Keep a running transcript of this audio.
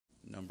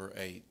number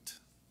 8.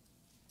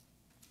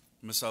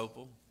 Miss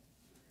Opal,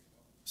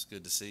 it's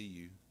good to see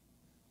you.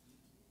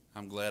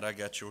 I'm glad I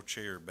got your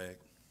chair back.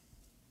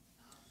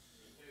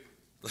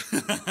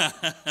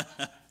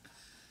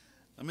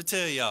 Let me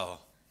tell y'all,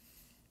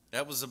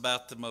 that was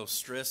about the most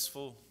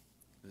stressful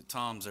that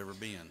Tom's ever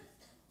been.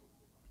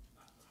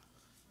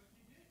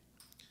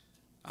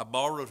 I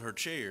borrowed her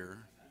chair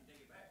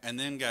and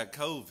then got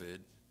COVID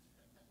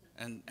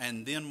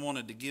and then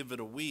wanted to give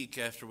it a week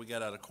after we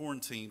got out of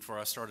quarantine before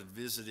I started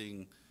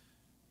visiting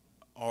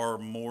our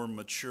more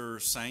mature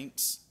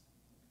saints.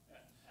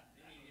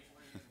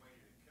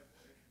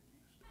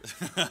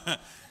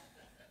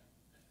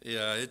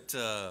 Yeah,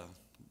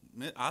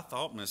 I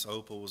thought Miss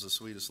Opal was the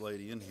sweetest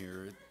lady in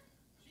here.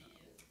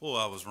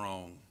 I was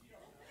wrong.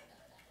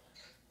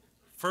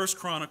 1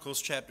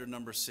 Chronicles chapter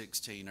number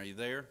 16. Are you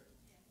there?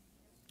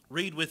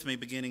 Read with me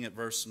beginning at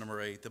verse number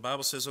 8. The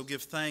Bible says, "Oh,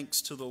 give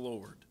thanks to the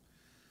Lord.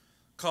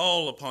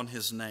 Call upon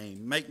his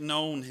name. Make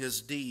known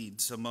his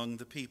deeds among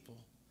the people.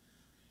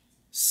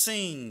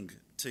 Sing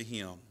to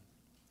him.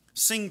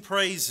 Sing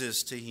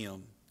praises to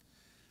him.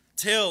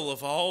 Tell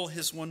of all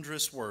his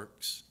wondrous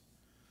works.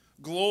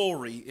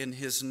 Glory in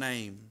his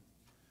name.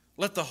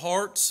 Let the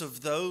hearts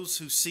of those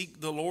who seek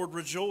the Lord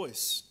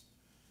rejoice.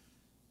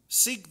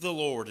 Seek the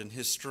Lord in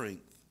his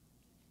strength.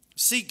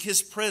 Seek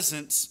his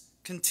presence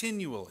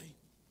continually.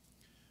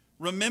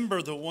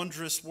 Remember the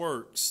wondrous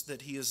works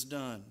that he has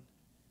done,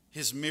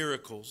 his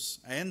miracles,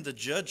 and the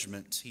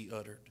judgments he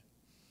uttered.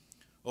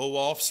 O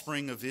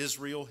offspring of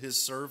Israel, his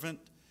servant,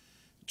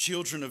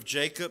 children of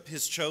Jacob,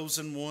 his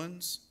chosen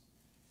ones.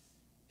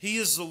 He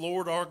is the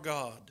Lord our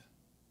God.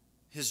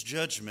 His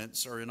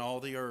judgments are in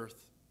all the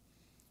earth.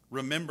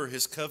 Remember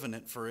his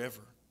covenant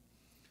forever,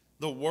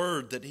 the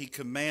word that he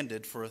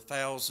commanded for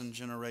 1,000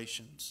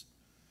 generations.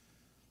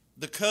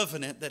 The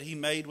covenant that he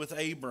made with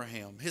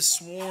Abraham, his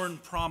sworn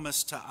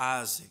promise to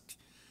Isaac,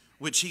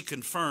 which he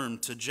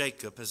confirmed to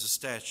Jacob as a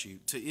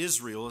statute, to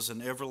Israel as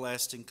an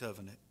everlasting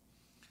covenant,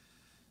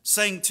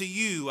 saying, to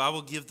you I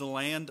will give the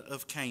land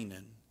of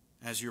Canaan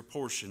as your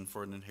portion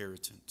for an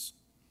inheritance.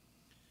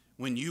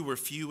 When you were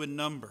few in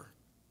number,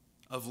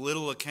 of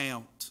little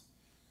account,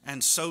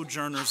 and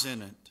sojourners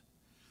in it,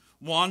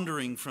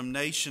 wandering from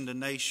nation to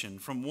nation,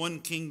 from one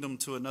kingdom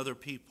to another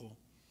people,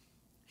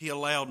 he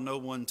allowed no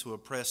one to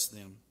oppress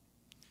them.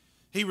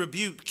 He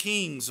rebuked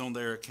kings on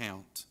their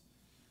account,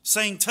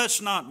 saying, touch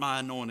not my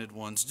anointed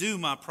ones, do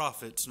my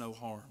prophets no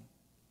harm.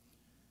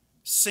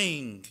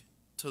 Sing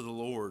to the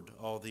Lord,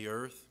 all the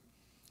earth.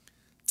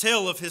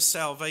 Tell of his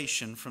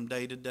salvation from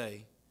day to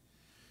day.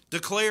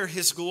 Declare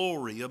his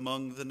glory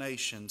among the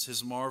nations,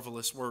 his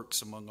marvelous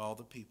works among all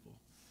the people.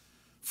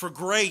 For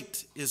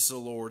great is the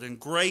Lord, and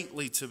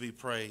greatly to be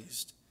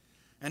praised,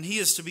 and he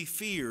is to be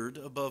feared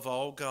above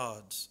all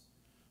gods.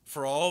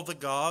 For all the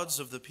gods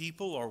of the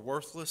people are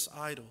worthless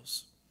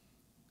idols.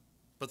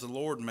 But the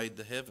Lord made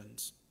the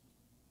heavens.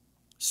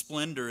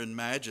 Splendor and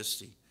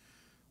majesty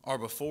are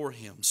before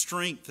him.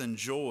 Strength and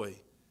joy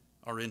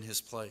are in his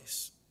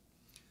place.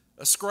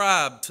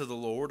 Ascribe to the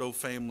Lord, O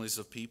families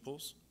of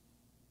peoples.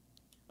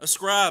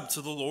 Ascribe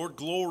to the Lord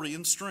glory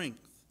and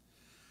strength.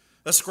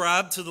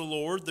 Ascribe to the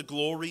Lord the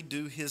glory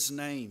due his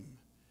name.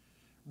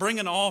 Bring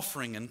an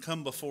offering and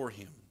come before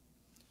him.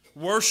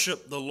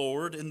 Worship the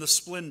Lord in the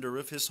splendor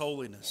of his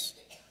holiness.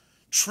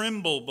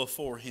 Tremble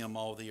before him,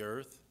 all the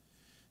earth.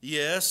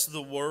 Yes,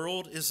 the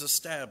world is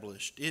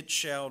established. It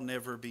shall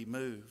never be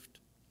moved.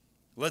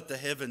 Let the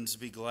heavens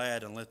be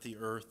glad and let the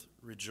earth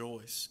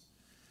rejoice.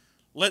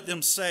 Let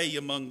them say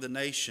among the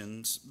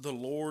nations, the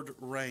Lord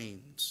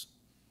reigns.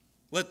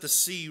 Let the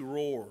sea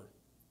roar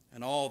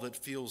and all that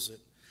fills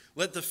it.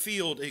 Let the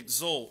field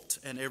exult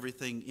and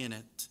everything in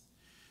it.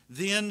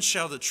 Then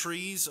shall the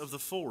trees of the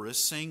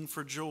forest sing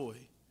for joy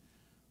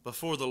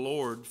before the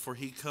Lord, for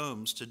he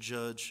comes to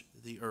judge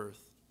the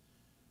earth.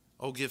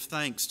 Oh, give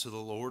thanks to the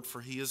Lord, for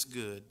he is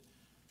good,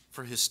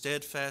 for his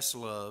steadfast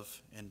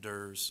love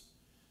endures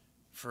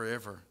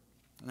forever.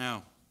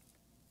 Now,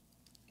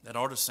 that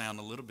ought to sound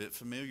a little bit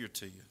familiar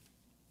to you.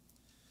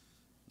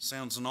 It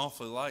sounds an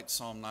awfully like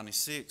Psalm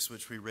 96,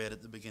 which we read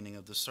at the beginning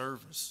of the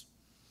service.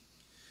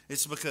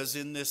 It's because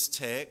in this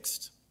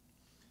text,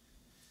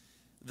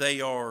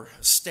 they are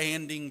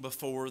standing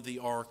before the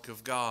ark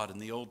of God. In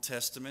the Old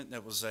Testament,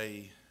 that was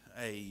a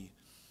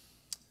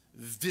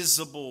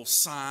visible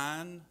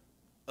sign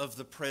of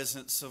the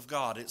presence of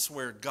God. It's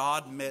where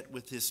God met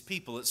with his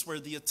people. It's where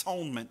the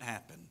atonement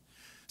happened.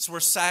 It's where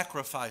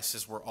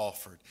sacrifices were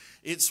offered.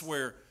 It's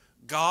where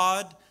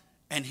God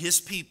and his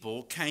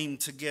people came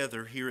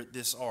together here at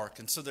this ark.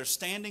 And so they're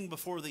standing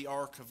before the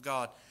ark of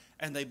God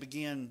and they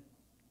begin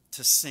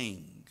to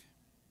sing.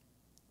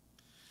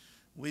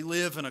 We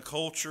live in a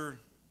culture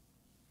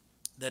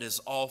that is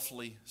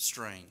awfully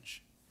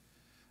strange.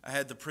 I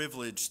had the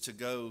privilege to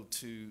go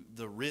to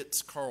the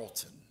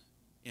Ritz-Carlton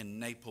in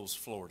Naples,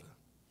 Florida.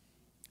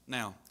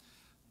 Now,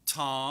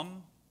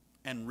 Tom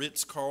and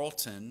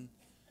Ritz-Carlton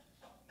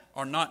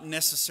are not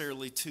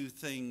necessarily two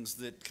things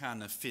that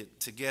kind of fit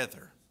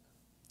together.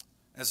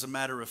 As a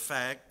matter of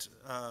fact,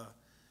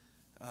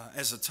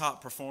 as a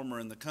top performer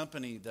in the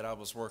company that I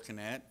was working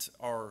at,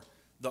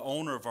 the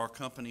owner of our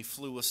company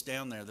flew us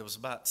down there. There was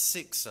about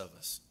 6 of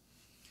us.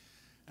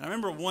 And I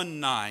remember one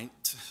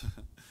night,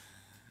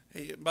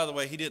 by the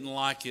way, he didn't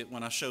like it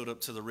when I showed up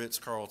to the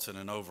Ritz-Carlton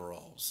in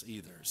overalls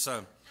either.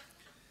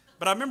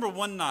 But I remember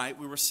one night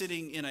we were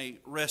sitting in a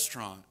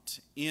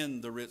restaurant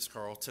in the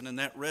Ritz-Carlton, and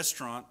that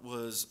restaurant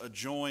was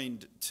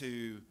adjoined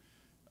to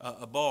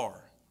a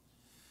bar.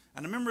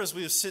 And I remember as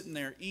we were sitting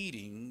there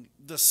eating,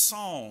 the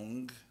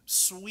song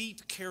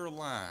Sweet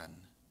Caroline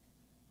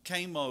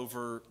came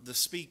over the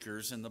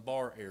speakers in the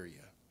bar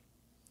area.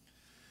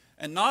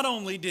 And not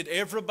only did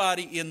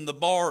everybody in the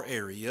bar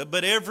area,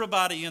 but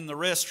everybody in the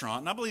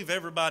restaurant, and I believe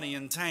everybody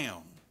in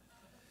town,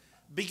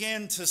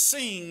 began to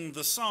sing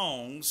the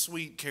song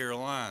Sweet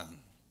Caroline.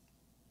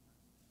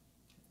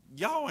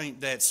 Y'all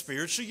ain't that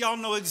spiritual. Y'all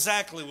know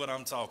exactly what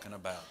I'm talking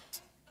about.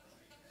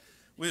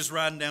 We was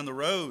riding down the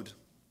road,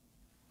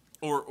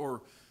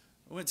 or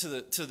went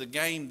to the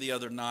game the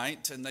other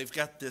night, and they've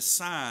got this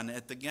sign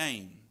at the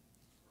game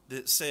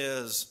that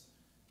says,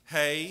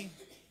 "Hey,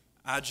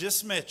 I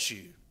just met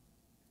you,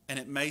 and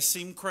it may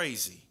seem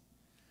crazy,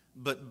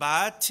 but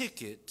buy a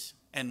ticket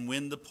and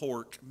win the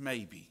pork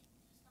maybe."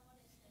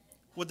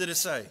 What did it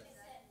say?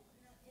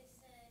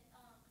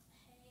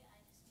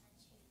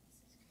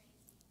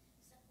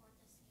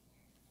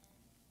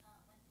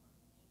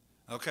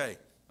 Okay,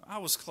 I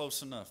was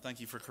close enough. Thank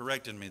you for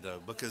correcting me, though,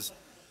 because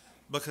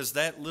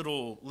that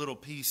little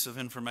piece of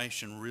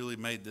information really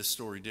made this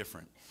story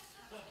different.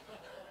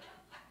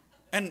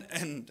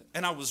 And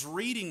I was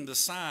reading the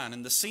sign,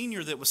 and the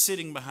senior that was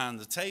sitting behind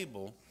the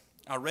table,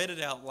 I read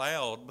it out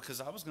loud because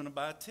I was going to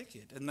buy a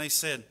ticket. And they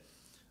said,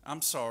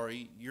 "I'm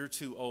sorry, you're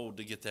too old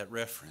to get that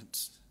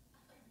reference."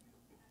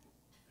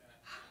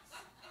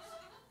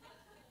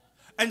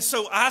 And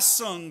so I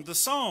sung the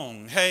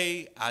song,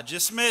 "Hey, I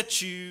just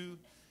met you,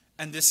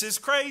 and this is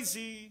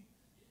crazy,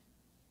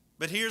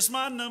 but here's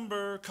my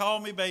number, call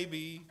me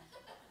baby."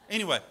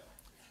 Anyway,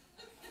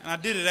 and I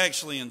did it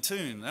actually in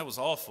tune. That was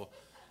awful.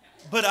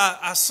 But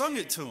I sung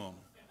it to him,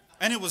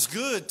 and it was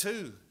good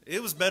too.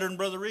 It was better than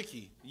Brother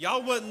Ricky.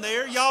 Y'all wasn't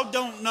there. Y'all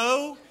don't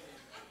know.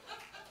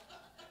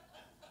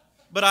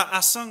 But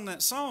I sung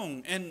that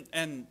song,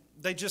 and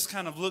they just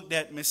kind of looked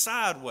at me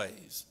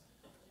sideways.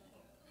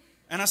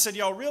 And I said,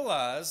 "Y'all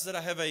realize that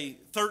I have a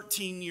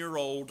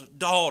 13-year-old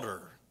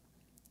daughter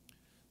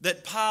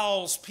that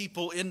piles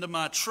people into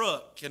my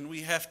truck, and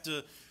we have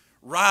to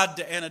ride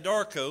to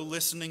Anadarko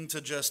listening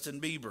to Justin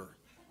Bieber?"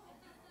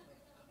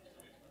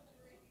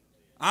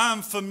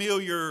 I'm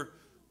familiar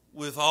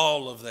with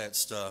all of that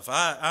stuff.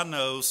 I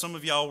know some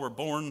of y'all were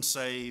born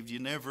saved. You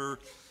never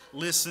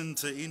listened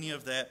to any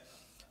of that.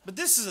 But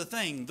this is the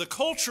thing. The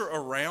culture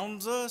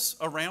around us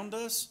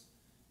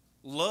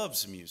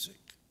loves music.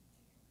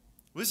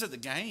 We was at the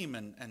game,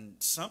 and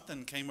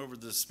something came over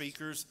the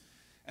speakers,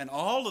 and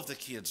all of the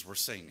kids were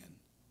singing.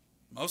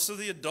 Most of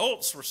the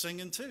adults were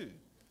singing too.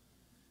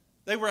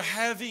 They were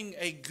having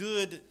a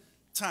good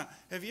time.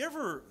 Have you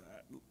ever,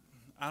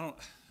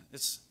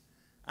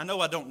 I know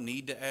I don't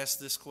need to ask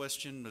this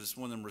question, but it's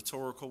one of them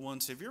rhetorical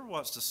ones. Have you ever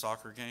watched a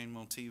soccer game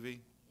on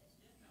TV?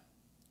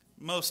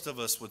 Most of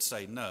us would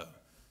say no.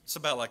 It's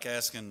about like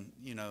asking,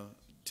 you know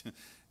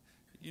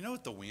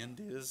what the wind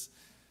is?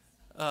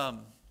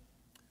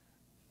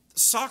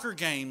 Soccer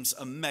games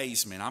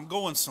amaze me. And I'm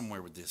going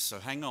somewhere with this, so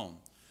hang on.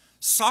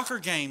 Soccer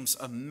games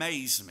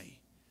amaze me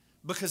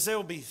because there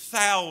will be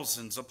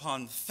thousands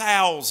upon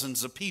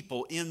thousands of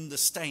people in the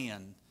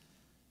stand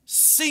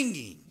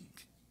singing.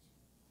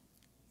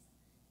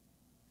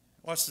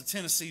 Watch the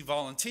Tennessee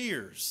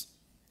Volunteers,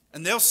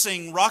 and they'll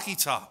sing Rocky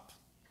Top.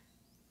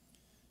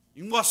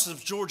 You can watch the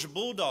Georgia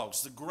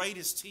Bulldogs, the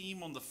greatest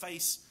team on the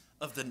face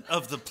of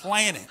the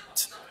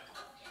planet.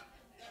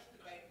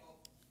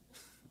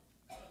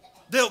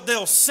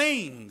 They'll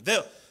sing.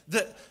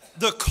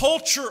 The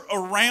culture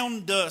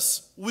around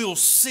us will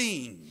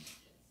sing.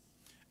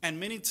 And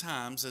many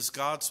times, as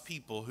God's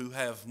people who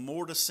have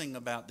more to sing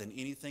about than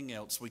anything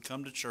else, we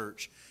come to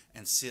church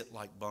and sit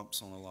like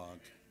bumps on a log.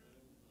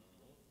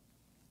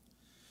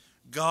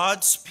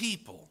 God's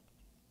people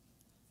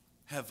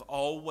have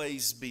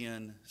always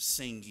been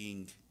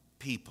singing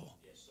people.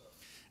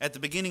 At the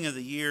beginning of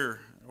the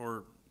year,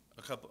 or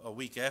a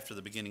week after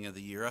the beginning of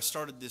the year, I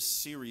started this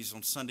series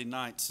on Sunday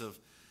nights of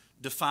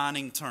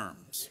defining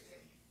terms.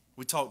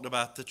 We talked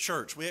about the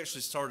church. We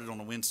actually started on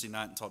a Wednesday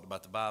night and talked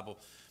about the Bible,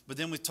 but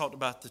then we talked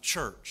about the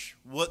church,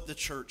 what the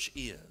church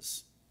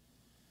is.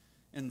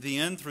 And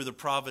then, through the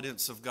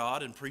providence of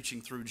God and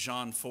preaching through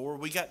John 4,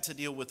 we got to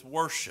deal with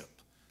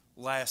worship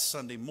last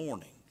Sunday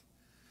morning.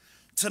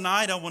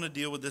 Tonight, I want to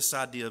deal with this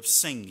idea of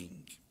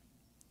singing.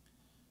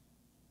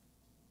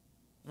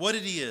 What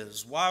it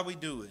is, why we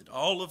do it,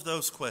 all of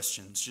those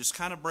questions, just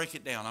kind of break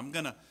it down.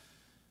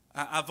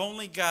 I've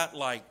only got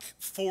like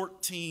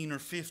 14 or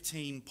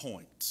 15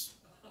 points.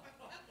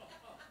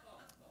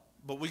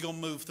 But we're going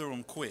to move through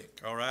them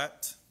quick, all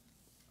right?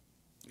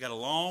 Got a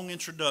long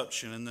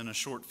introduction and then a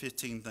short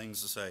 15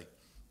 things to say.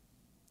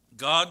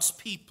 God's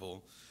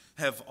people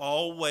have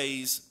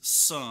always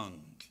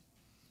sung.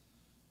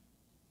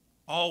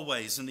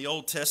 Always. In the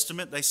Old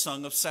Testament, they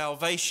sung of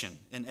salvation.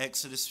 In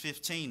Exodus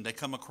 15, they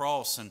come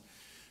across and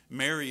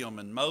Miriam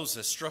and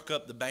Moses struck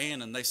up the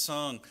band and they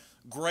sung,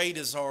 "Great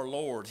is our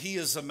Lord. He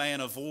is a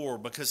man of war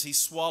because he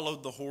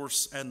swallowed the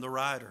horse and the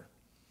rider."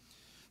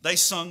 They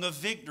sung of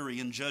victory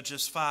in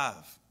Judges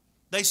 5.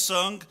 They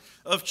sung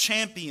of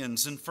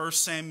champions in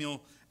 1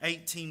 Samuel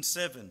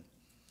 18:7.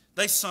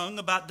 They sung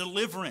about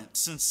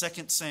deliverance in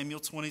 2 Samuel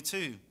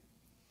 22.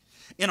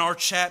 In our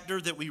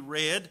chapter that we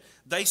read,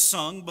 they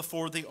sung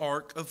before the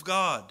ark of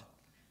God.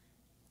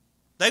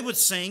 They would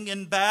sing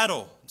in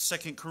battle,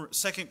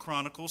 2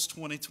 Chronicles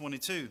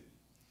 20:22.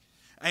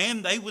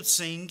 And they would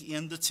sing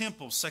in the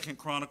temple, 2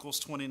 Chronicles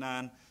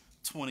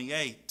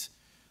 29:28.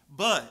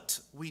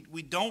 But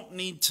we don't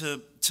need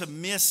to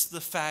miss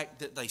the fact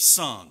that they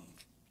sung.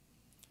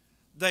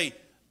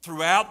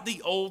 Throughout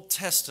the Old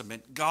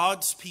Testament,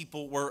 God's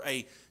people were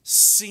a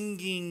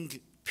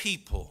singing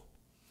people.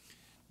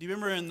 Do you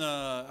remember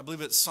I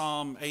believe it's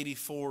Psalm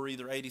 84,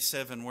 either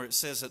 87, where it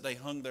says that they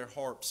hung their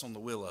harps on the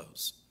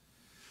willows?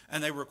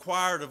 And they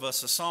required of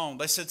us a song.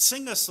 They said,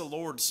 "Sing us the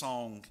Lord's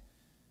song.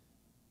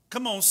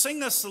 Come on,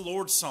 sing us the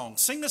Lord's song.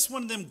 Sing us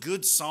one of them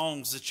good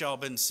songs that y'all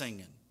been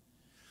singing."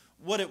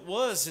 What it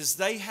was is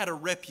they had a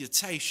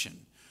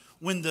reputation.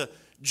 When the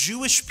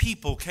Jewish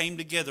people came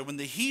together, when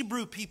the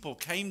Hebrew people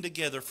came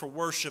together for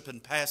worship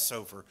and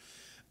Passover,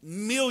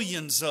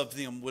 millions of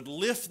them would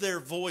lift their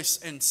voice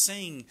and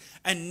sing,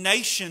 and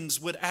nations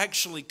would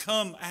actually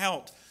come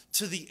out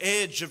to the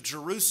edge of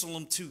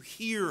Jerusalem to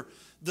hear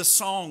the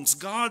songs.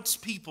 God's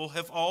people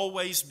have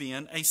always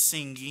been a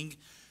singing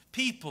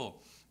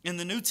people. In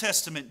the New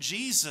Testament,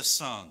 Jesus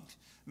sung,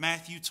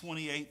 Matthew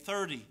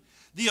 28:30.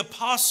 The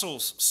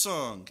apostles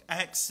sung,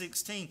 Acts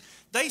 16.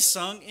 They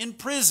sung in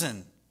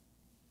prison.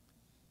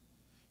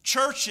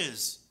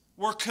 Churches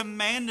were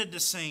commanded to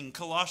sing,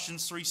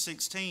 Colossians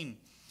 3:16.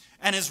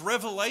 And as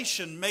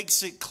Revelation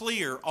makes it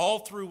clear all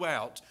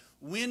throughout,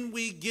 when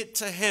we get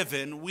to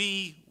heaven,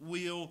 we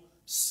will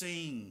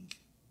sing.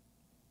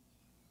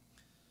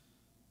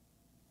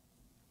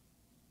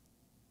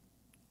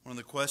 One of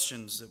the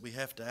questions that we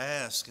have to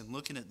ask in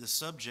looking at this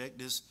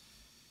subject is,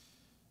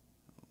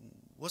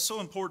 what's so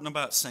important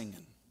about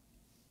singing?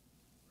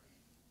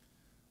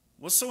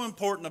 What's so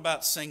important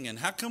about singing?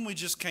 How come we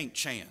just can't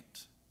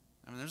chant?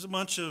 I mean, there's a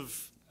bunch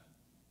of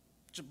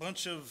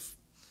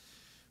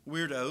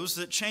weirdos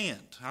that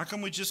chant. How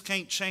come we just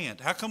can't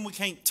chant? How come we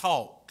can't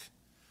talk?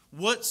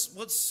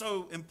 What's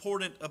so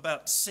important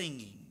about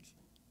singing?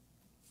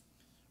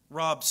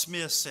 Rob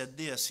Smith said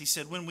this. He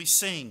said, when we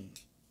sing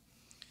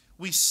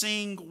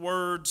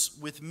words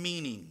with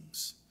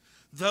meanings.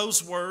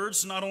 Those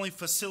words not only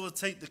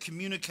facilitate the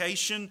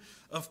communication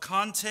of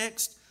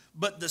context,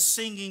 but the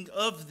singing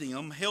of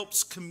them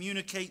helps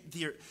communicate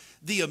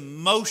the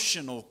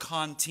emotional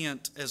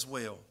content as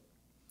well.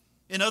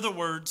 In other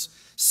words,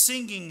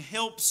 singing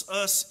helps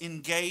us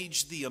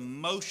engage the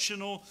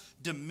emotional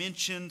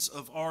dimensions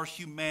of our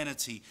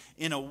humanity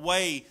in a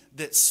way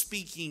that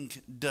speaking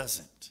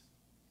doesn't.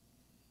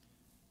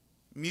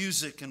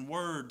 Music and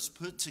words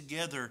put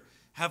together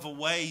have a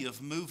way of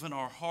moving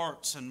our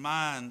hearts and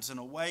minds in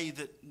a way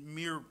that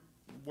mere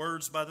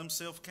words by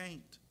themselves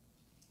can't.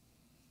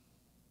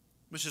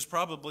 Which is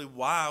probably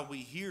why we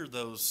hear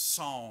those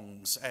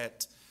songs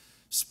at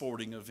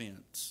sporting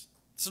events.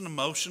 It's an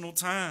emotional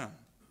time.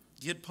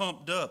 Get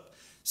pumped up.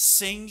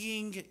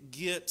 Singing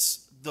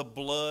gets the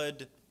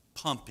blood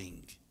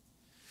pumping.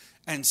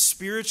 And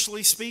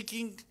spiritually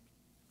speaking,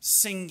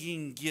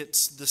 singing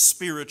gets the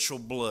spiritual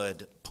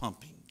blood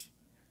pumping.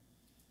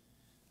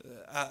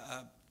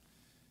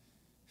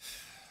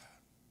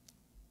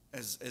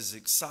 As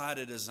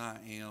excited as I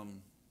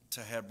am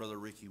to have Brother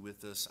Ricky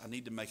with us, I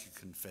need to make a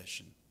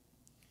confession.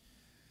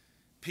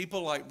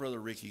 People like Brother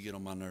Ricky get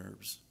on my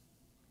nerves.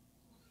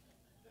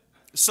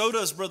 So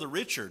does Brother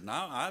Richard.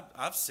 Now,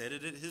 I've said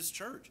it at his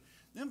church.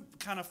 Them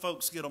kind of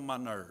folks get on my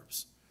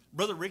nerves.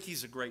 Brother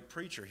Ricky's a great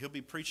preacher. He'll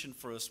be preaching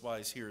for us while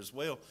he's here as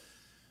well.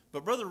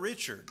 But Brother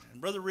Richard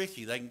and Brother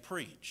Ricky, they can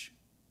preach.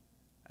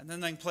 And then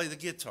they can play the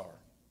guitar.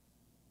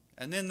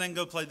 And then they can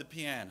go play the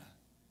piano.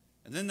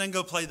 And then they can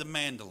go play the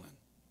mandolin.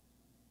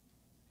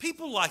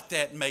 People like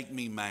that make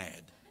me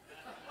mad.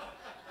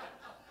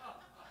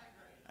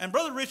 And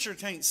Brother Richard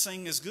can't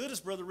sing as good as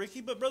Brother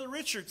Ricky, but Brother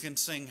Richard can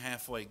sing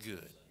halfway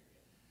good.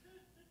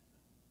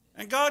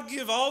 And God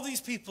give all these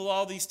people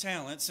all these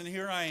talents, and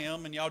here I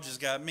am, and y'all just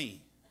got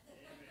me.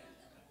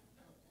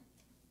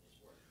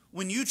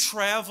 When you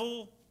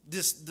travel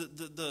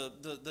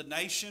the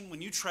nation,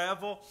 when you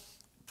travel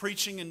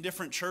preaching in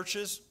different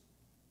churches,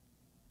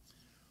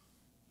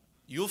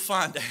 you'll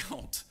find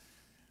out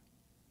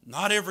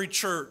not every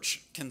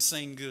church can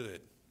sing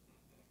good.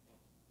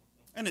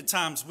 And at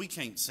times we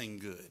can't sing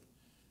good.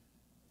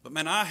 But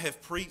man, I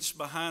have preached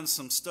behind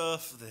some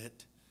stuff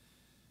that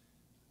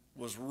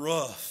was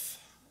rough.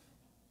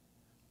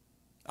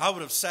 I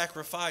would have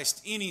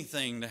sacrificed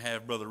anything to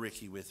have Brother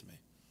Ricky with me.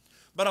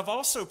 But I've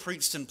also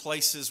preached in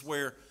places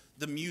where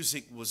the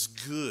music was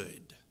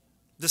good.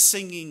 The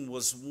singing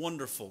was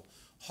wonderful.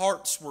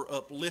 Hearts were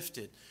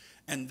uplifted.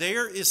 And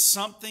there is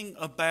something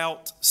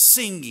about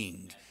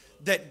singing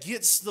that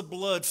gets the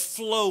blood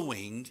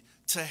flowing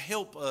to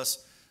help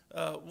us.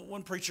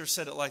 One preacher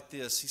said it like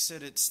this. He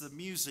said it's the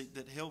music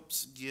that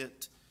helps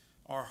get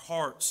our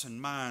hearts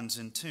and minds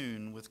in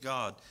tune with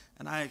God.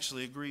 And I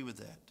actually agree with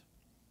that.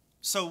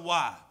 So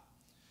why?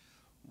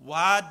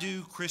 Why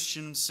do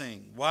Christians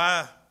sing?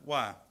 Why?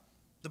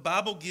 The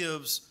Bible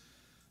gives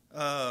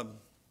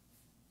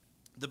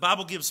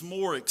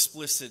more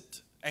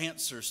explicit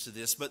answers to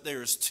this, but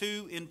there's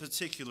two in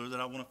particular that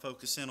I want to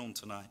focus in on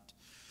tonight.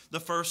 The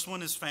first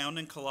one is found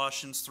in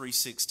Colossians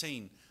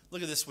 3:16.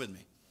 Look at this with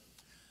me.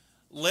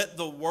 Let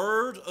the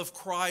word of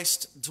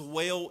Christ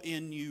dwell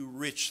in you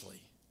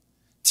richly,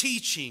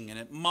 teaching and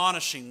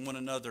admonishing one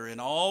another in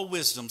all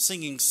wisdom,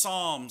 singing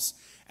psalms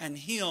and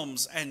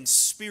hymns and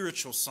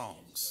spiritual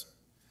songs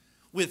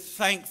with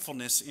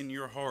thankfulness in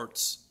your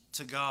hearts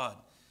to God.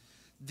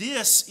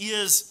 It's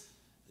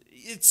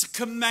a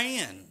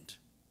command.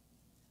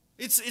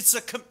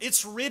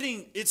 It's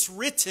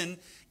written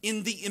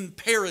in the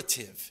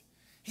imperative.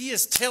 He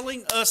is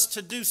telling us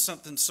to do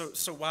something.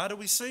 So why do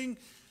we sing?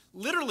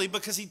 Literally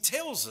because he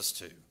tells us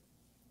to.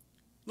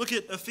 Look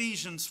at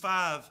Ephesians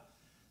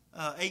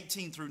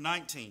 5:18 through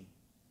 19.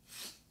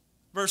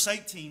 Verse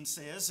 18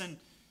 says, and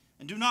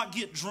do not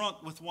get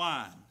drunk with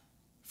wine,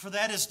 for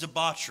that is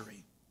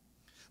debauchery,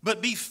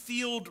 but be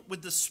filled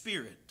with the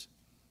Spirit,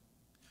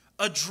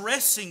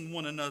 addressing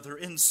one another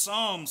in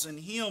psalms and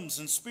hymns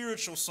and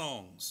spiritual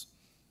songs,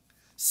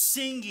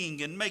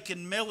 singing and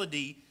making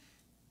melody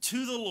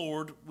to the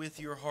Lord with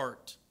your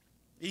heart.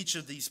 Each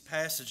of these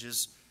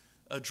passages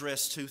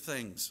address two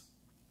things.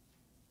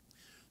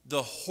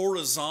 The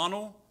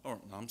horizontal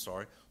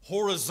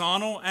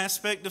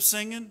aspect of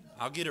singing.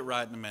 I'll get it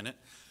right in a minute.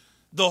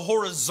 The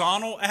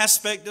horizontal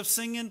aspect of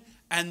singing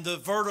and the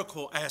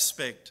vertical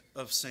aspect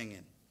of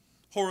singing.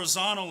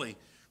 Horizontally,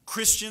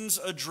 Christians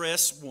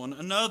address one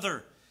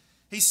another.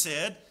 He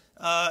said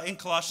in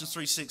Colossians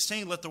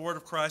 3:16, let the word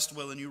of Christ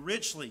dwell in you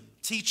richly,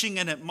 teaching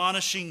and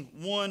admonishing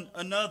one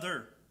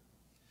another.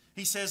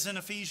 He says in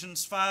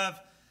Ephesians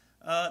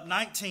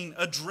 5:19,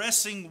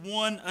 addressing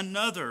one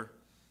another.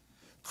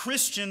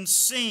 Christians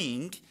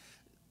sing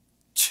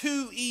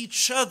to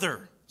each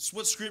other. That's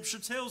what Scripture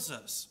tells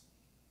us.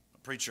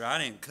 Preacher, I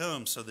didn't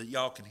come so that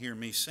y'all can hear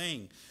me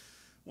sing.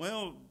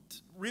 Well,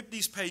 rip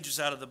these pages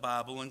out of the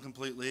Bible and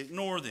completely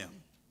ignore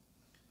them.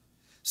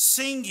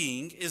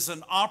 Singing is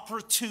an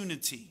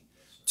opportunity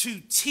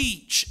to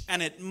teach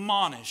and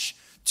admonish,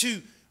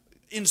 to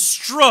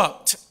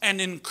instruct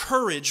and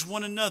encourage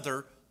one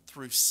another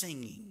through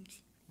singing.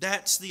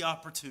 That's the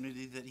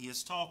opportunity that he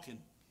is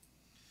talking.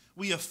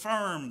 We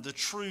affirm the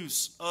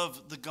truths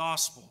of the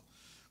gospel.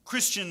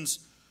 Christians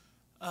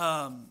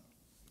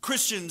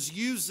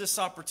use this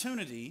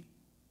opportunity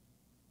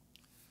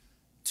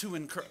to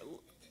encourage.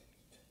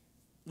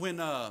 When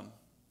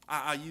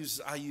I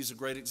use a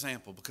great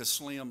example because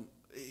Slim,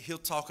 he'll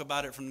talk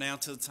about it from now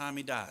till the time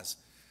he dies.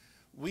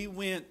 We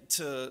went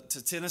to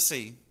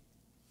Tennessee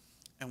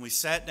and we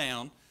sat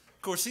down.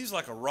 Of course, he's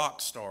like a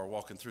rock star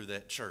walking through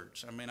that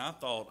church. I mean, I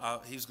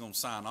thought he was going to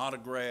sign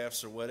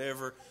autographs or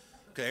whatever.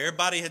 Okay,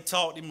 everybody had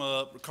talked him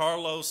up.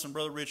 Carlos and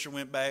Brother Richard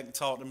went back and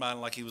talked about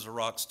him like he was a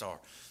rock star.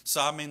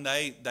 So, I mean,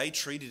 they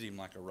treated him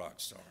like a rock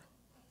star.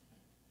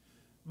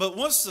 But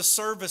once the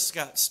service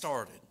got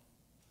started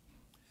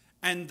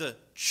and the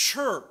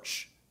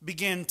church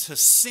began to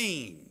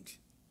sing,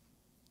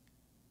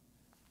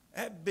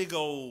 that big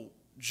old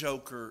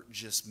joker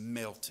just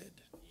melted.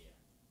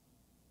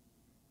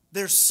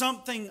 There's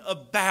something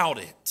about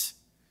it.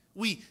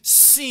 We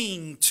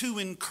sing to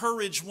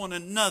encourage one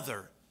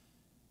another.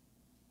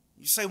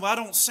 You say, well, I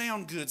don't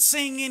sound good.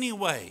 Sing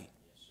anyway.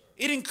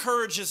 It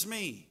encourages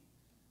me.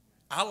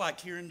 I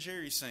like hearing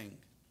Jerry sing.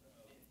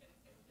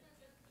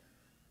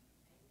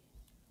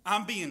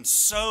 I'm being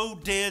so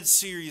dead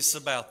serious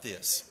about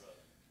this.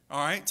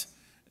 All right?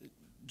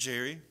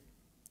 Jerry,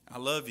 I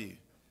love you.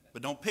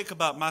 But don't pick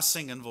about my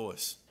singing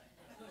voice.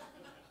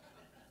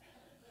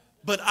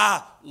 But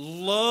I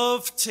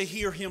love to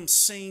hear him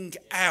sing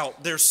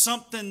out. There's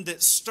something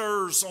that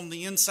stirs on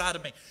the inside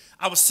of me.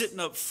 I was sitting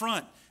up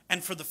front,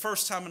 and for the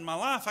first time in my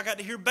life, I got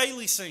to hear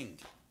Bailey sing.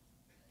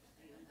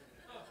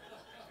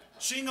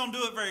 She ain't going to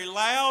do it very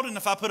loud, and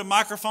if I put a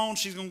microphone,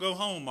 she's going to go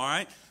home, all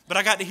right? But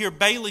I got to hear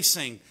Bailey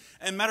sing.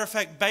 And matter of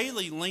fact,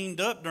 Bailey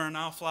leaned up during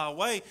I'll Fly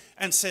Away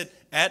and said,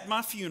 at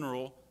my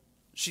funeral,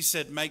 she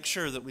said, make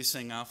sure that we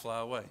sing I'll Fly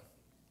Away.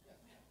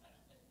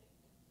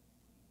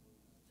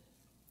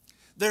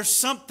 There's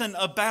something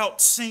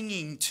about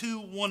singing to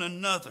one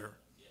another.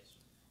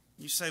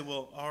 You say,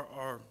 well,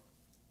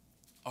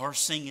 our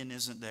singing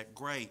isn't that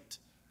great.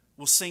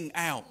 Well, sing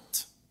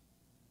out.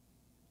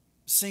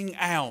 Sing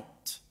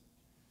out.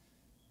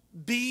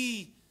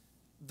 Be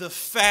the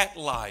fat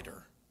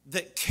lighter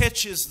that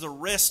catches the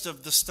rest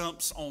of the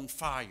stumps on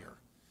fire.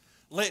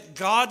 Let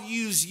God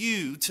use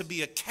you to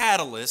be a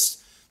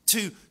catalyst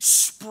to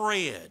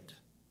spread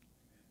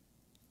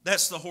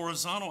That's the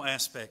horizontal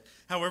aspect.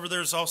 However,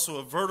 there's also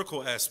a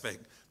vertical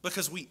aspect,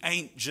 because we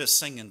ain't just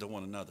singing to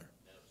one another.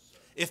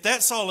 If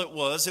that's all it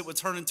would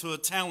turn into a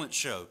talent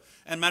show.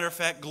 And matter of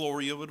fact,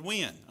 Gloria would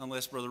win,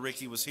 unless Brother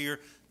Ricky was here.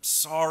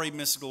 Sorry,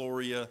 Miss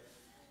Gloria.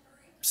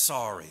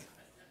 Sorry.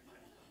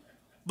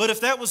 But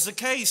if that was the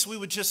case, we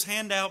would just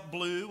hand out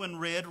blue and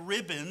red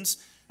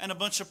ribbons and a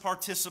bunch of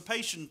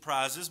participation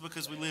prizes,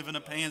 because we live in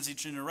a pansy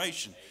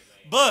generation.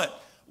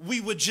 But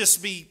we would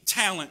just be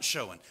talent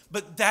showing.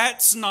 But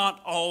that's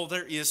not all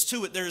there is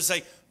to it. There is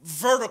a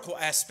vertical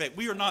aspect.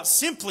 We are not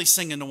simply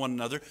singing to one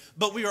another,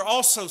 but we are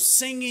also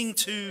singing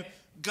to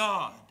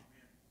God.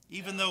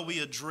 Even though we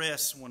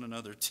address one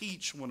another,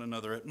 teach one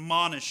another,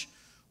 admonish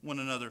one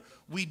another,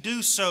 we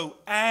do so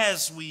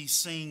as we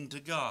sing to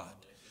God,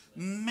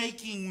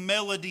 making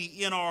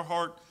melody in our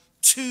heart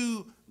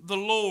to the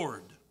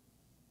Lord.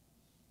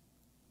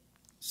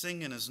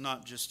 Singing is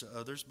not just to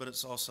others, but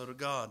it's also to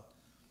God.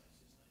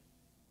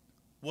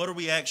 What are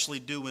we actually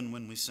doing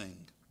when we sing?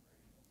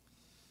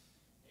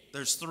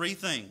 There's three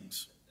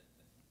things.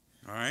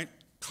 All right?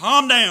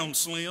 Calm down,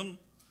 Slim.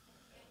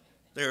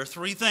 There are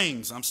three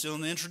things. I'm still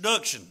in the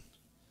introduction.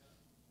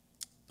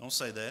 Don't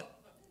say that.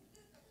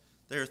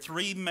 There are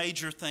three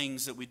major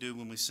things that we do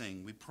when we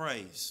sing. We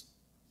praise.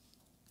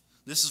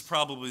 This is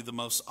probably the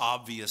most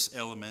obvious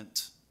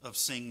element of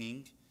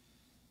singing.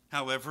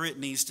 However, it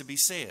needs to be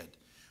said.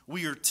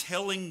 We are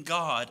telling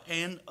God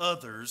and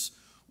others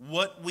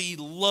what we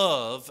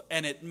love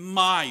and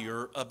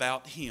admire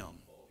about Him.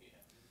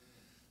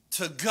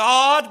 To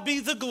God be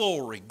the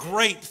glory,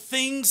 great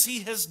things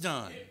He has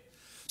done.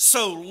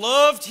 So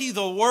loved He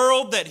the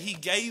world that He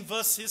gave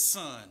us His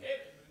Son.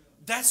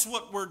 That's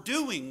what we're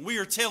doing. We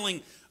are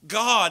telling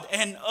God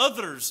and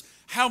others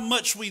how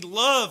much we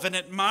love and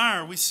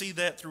admire. We see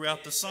that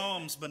throughout the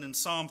Psalms, but in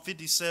Psalm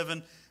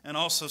 57 and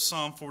also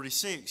Psalm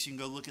 46. You can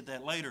go look at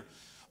that later.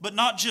 But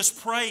not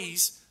just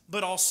praise,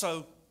 but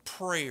also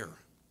prayer.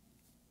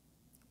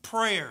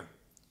 Prayer.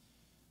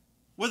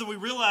 Whether we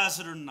realize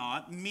it or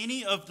not,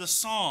 many of the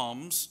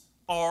Psalms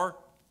are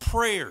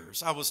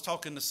prayers. I was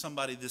talking to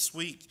somebody this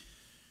week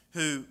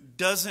who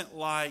doesn't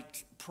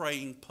like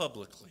praying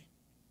publicly.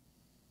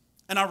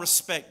 And I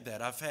respect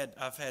that.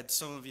 I've had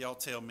some of y'all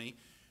tell me,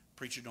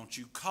 preacher, don't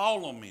you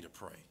call on me to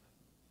pray.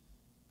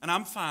 And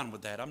I'm fine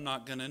with that. I'm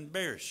not going to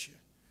embarrass you.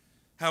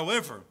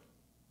 However,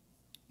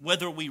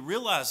 whether we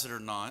realize it or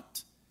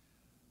not,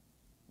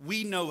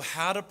 we know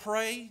how to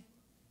pray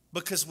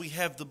because we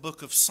have the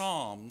book of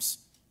Psalms,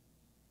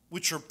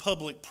 which are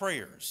public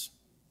prayers.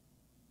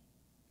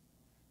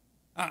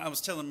 I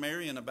was telling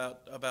Marion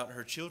about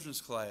her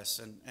children's class,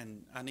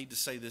 and I need to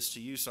say this to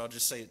you, so I'll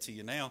just say it to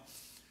you now.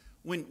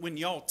 When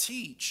y'all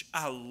teach,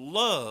 I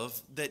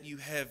love that you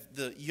have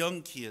the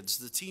young kids,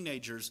 the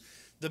teenagers,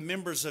 the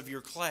members of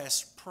your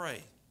class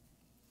pray.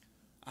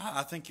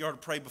 I think you ought to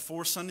pray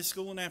before Sunday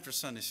school and after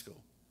Sunday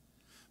school.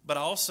 But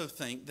I also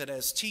think that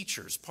as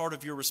teachers, part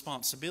of your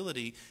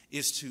responsibility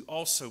is to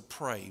also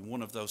pray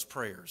one of those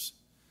prayers.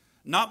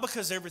 Not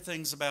because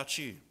everything's about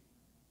you.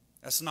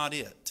 That's not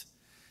it.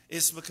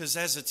 It's because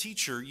as a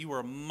teacher, you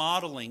are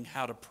modeling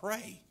how to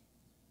pray.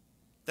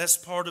 That's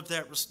part of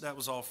that. That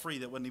was all free.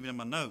 That wasn't even in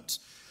my notes.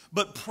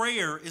 But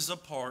prayer is a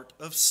part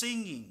of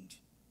singing.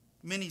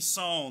 Many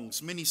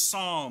songs, many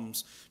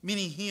psalms,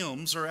 many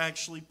hymns are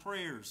actually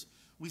prayers.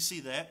 We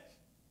see that.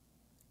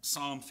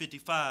 Psalm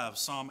 55,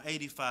 Psalm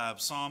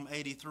 85, Psalm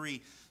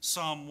 83,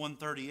 Psalm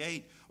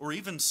 138, or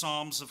even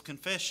Psalms of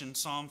Confession,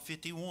 Psalm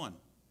 51.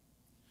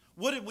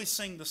 What did we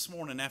sing this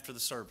morning after the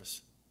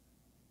service?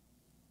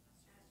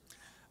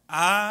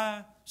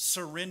 I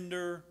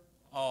surrender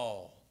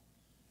all.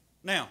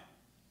 Now,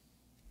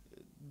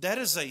 that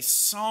is a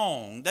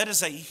song, that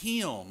is a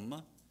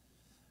hymn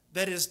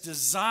that is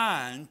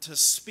designed to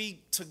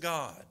speak to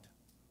God.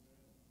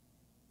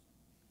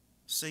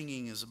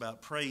 Singing is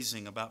about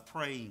praising, about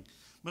praying,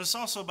 but it's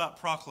also about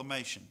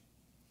proclamation.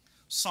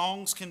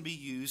 Songs can be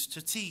used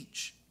to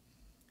teach.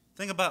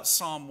 Think about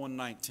Psalm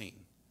 119.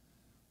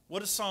 What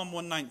does Psalm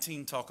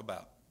 119 talk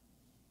about?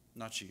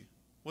 Not you.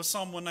 What's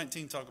Psalm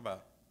 119 talk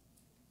about?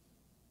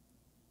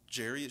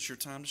 Jerry, it's your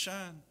time to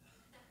shine.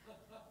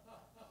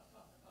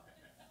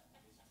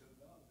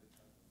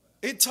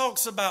 It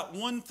talks about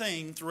one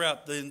thing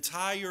throughout the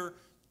entire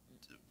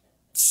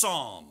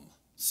psalm.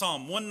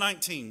 Psalm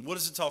 119. What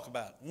does it talk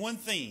about? One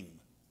theme.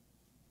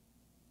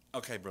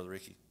 Okay, Brother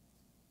Ricky.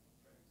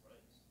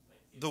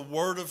 The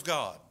Word of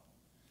God.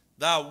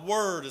 Thy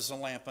Word is a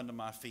lamp unto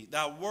my feet.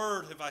 Thy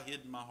Word have I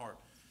hid in my heart.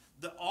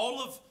 All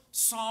of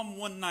Psalm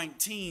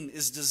 119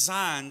 is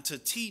designed to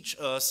teach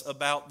us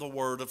about the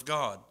Word of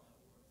God.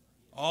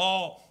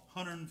 All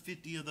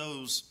 150 of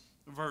those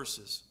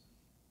verses.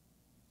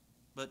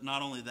 But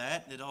not only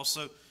that, it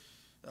also,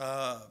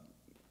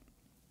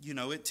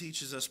 it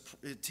teaches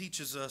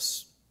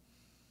us,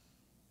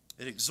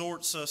 it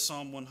exhorts us,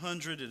 Psalm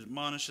 100, it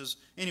admonishes.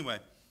 Anyway,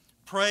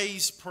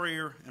 praise,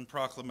 prayer, and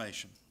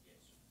proclamation.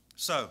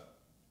 So,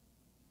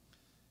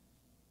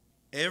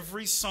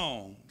 every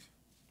song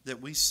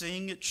that we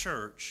sing at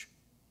church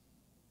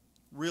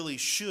really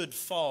should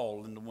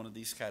fall into one of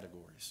these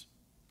categories.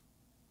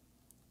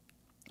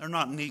 They're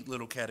not neat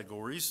little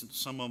categories.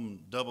 Some of them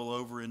double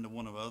over into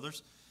one of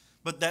others.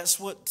 But that's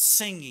what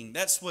singing,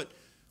 that's what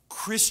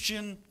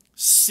Christian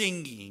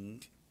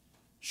singing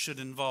should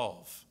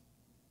involve.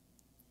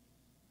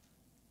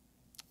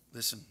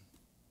 Listen,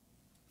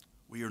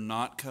 we are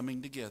not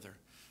coming together.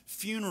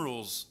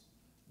 Funerals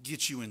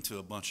get you into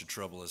a bunch of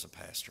trouble as a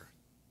pastor.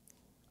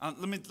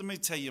 Let me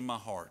tell you my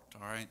heart,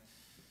 all right?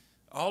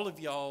 All of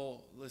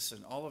y'all,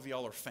 listen, all of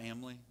y'all are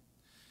family.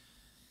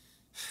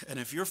 And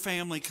if your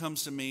family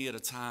comes to me at a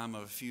time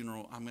of a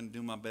funeral, I'm going to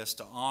do my best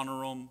to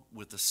honor them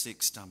with a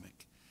sick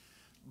stomach.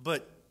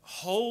 But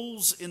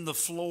holes in the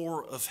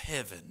floor of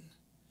heaven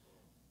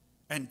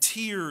and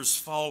tears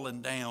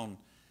falling down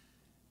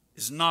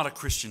is not a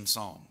Christian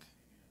song.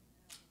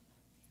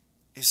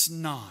 It's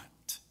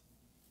not.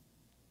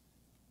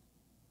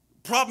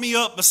 Prop me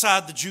up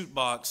beside the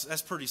jukebox.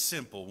 That's a pretty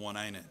simple one,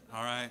 ain't it?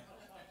 All right?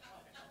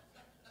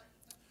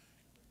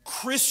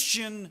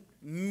 Christian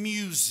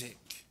music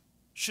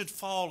should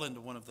fall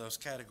into one of those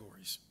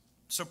categories.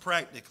 So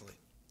practically,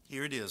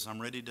 here it is.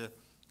 I'm ready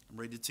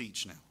to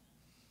teach now.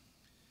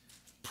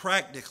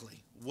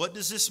 Practically, what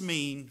does this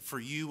mean for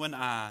you and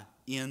I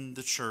in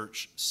the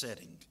church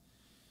setting?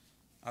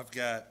 I've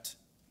got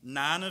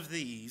 9 of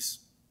these,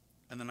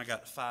 and then I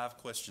got 5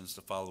 questions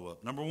to follow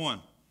up. Number 1,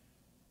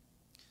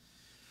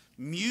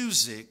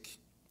 music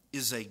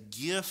is a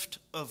gift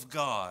of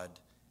God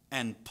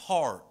and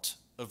part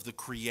of the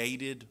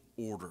created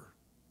order.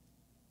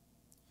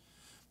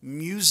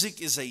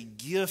 Music is a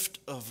gift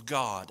of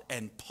God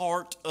and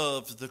part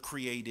of the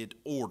created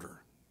order.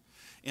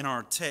 In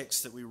our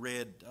text that we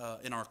read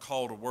in our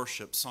call to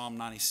worship, Psalm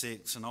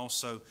 96, and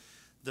also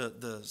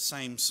the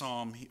same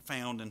psalm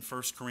found in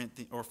 1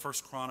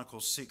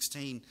 Chronicles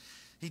 16,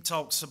 he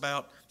talks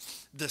about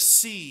the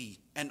sea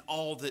and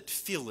all that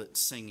fill it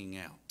singing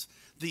out,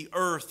 the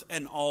earth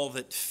and all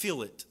that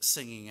fill it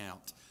singing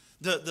out.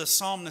 The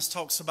psalmist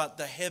talks about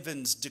the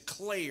heavens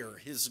declare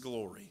his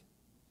glory.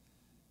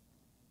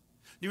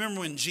 Do you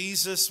remember when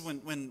Jesus,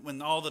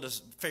 when all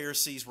the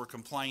Pharisees were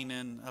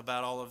complaining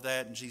about all of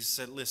that, and Jesus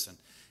said, listen,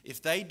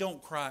 if they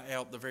don't cry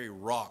out, the very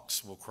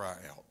rocks will cry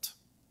out.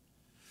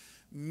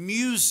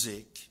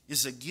 Music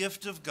is a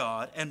gift of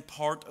God and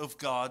part of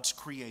God's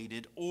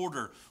created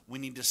order. We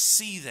need to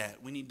see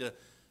that. We need to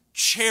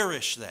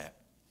cherish that.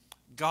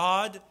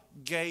 God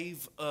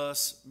gave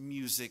us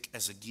music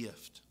as a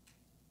gift.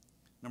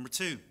 Number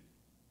 2,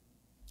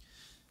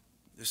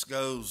 this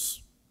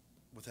goes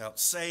without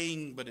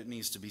saying, but it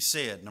needs to be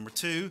said. Number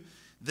 2,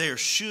 there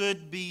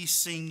should be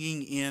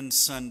singing in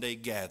Sunday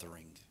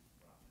gathering.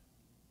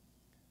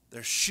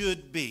 There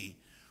should be.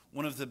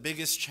 One of the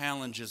biggest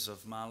challenges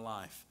of my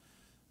life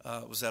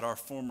was at our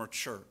former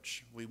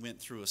church. We went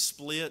through a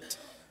split,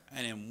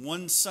 and in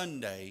one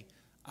Sunday,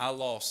 I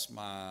lost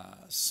my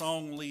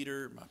song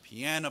leader, my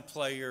piano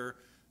player,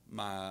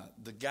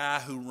 the guy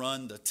who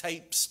run the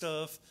tape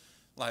stuff.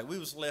 Like, we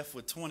was left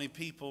with 20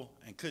 people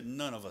and couldn't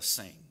none of us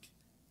sing.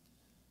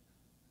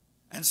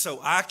 And so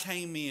I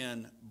came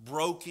in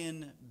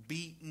broken,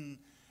 beaten,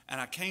 and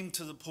I came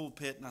to the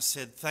pulpit and I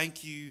said,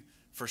 thank you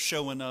for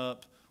showing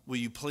up. Will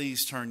you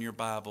please turn your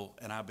Bible?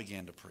 And I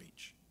began to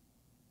preach.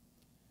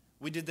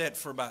 We did that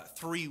for about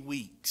 3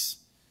 weeks.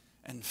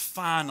 And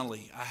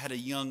finally, I had a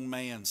young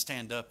man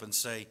stand up and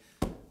say,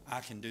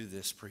 I can do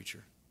this,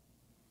 preacher.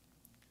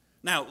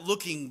 Now,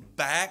 looking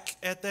back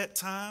at that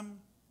time,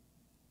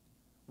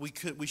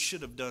 we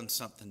should have done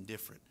something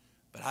different.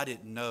 But I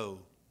didn't know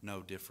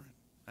no different.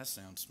 That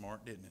sounds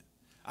smart, didn't it?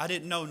 I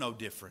didn't know no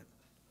different.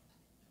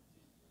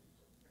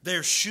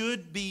 There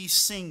should be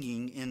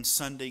singing in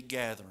Sunday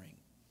gathering.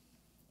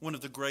 One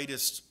of the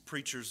greatest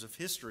preachers of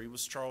history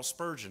was Charles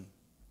Spurgeon.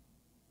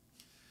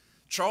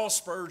 Charles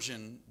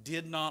Spurgeon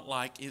did not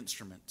like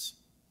instruments.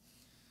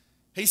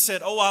 He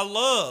said, oh, I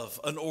love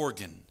an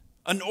organ.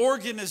 An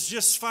organ is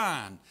just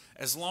fine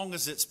as long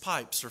as its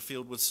pipes are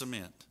filled with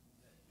cement.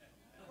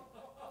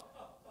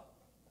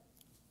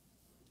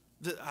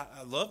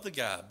 I love the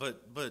guy,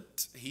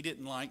 but he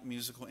didn't like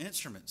musical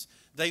instruments.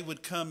 They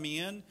would come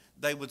in,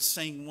 they would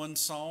sing one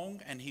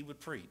song, and he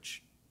would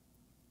preach.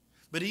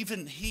 But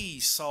even he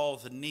saw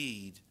the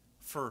need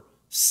for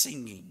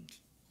singing.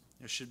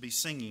 There should be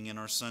singing in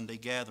our Sunday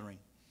gathering.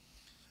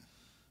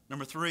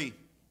 Number 3,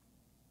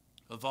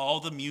 of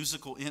all the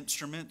musical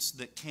instruments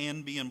that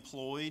can be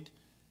employed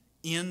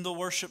in the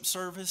worship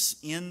service,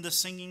 in the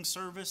singing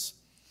service,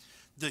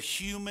 the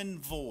human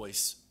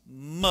voice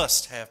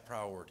must have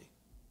priority.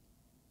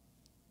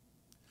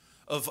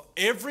 Of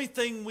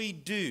everything we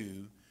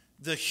do,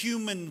 the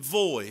human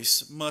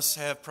voice must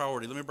have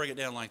priority. Let me break it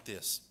down like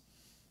this.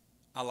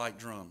 I like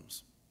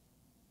drums.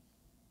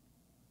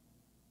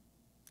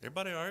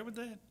 Everybody all right with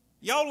that?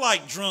 Y'all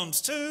like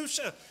drums too?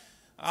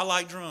 I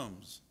like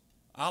drums.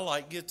 I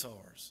like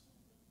guitars.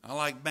 I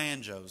like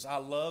banjos. I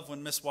love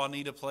when Miss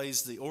Juanita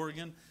plays the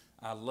organ.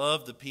 I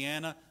love the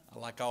piano. I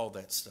like all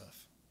that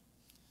stuff.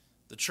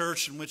 The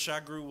church in which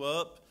I grew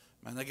up,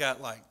 Man, they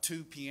got like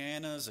 2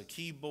 pianos, a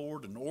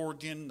keyboard, an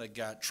organ. They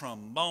got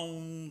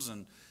trombones,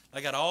 and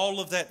they got all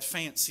of that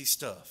fancy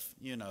stuff,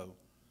 you know.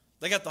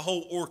 They got the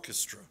whole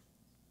orchestra.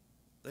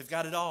 They've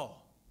got it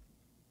all.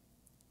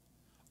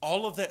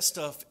 All of that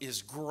stuff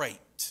is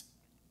great.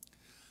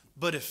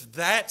 But if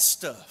that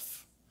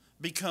stuff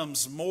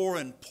becomes more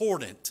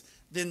important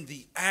than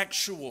the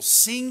actual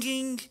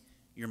singing,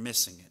 you're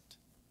missing it.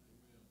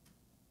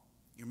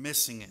 You're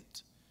missing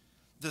it.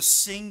 The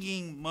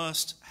singing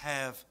must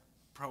have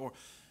priority.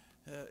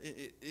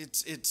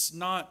 It's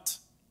not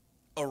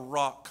a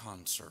rock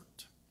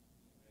concert.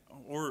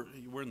 Or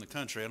we're in the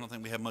country. I don't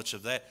think we have much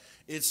of that.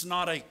 It's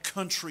not a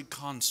country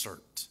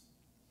concert.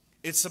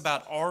 It's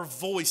about our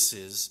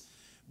voices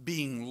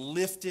being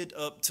lifted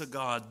up to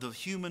God. The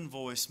human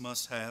voice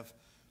must have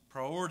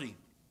priority.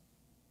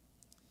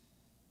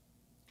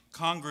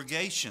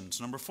 Congregations,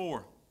 number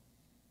 4.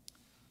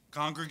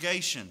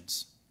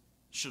 Congregations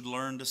should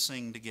learn to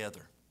sing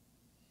together.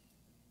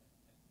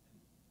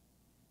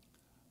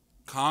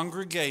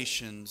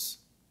 Congregations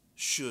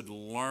should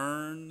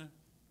learn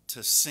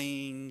to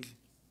sing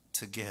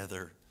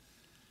together.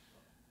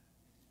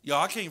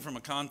 Y'all, I came from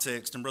a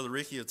context, and Brother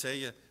Ricky will tell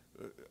you,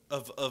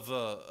 of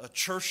a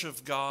Church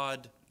of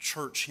God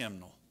church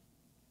hymnal.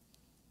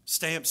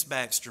 Stamps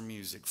Baxter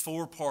music,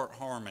 4-part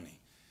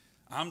harmony.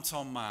 I'm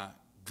talking about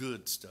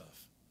good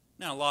stuff.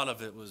 Now, a lot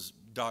of it was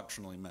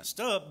doctrinally messed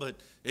up, but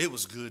it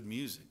was good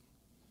music.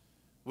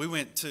 We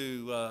went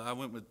to, I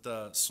went with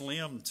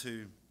Slim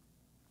to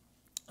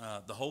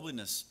the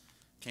Holiness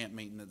camp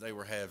meeting that they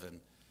were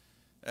having.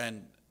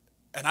 And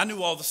I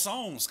knew all the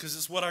songs because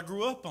it's what I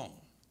grew up on.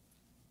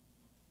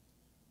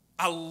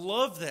 I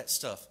love that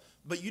stuff.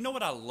 But you know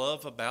what I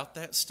love about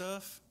that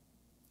stuff?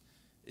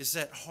 Is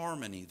that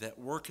harmony, that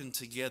working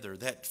together,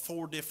 that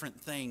 4 different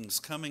things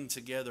coming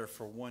together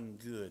for one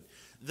good.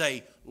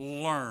 They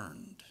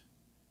learned.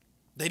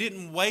 They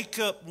didn't wake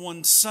up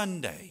one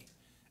Sunday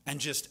and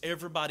just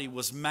everybody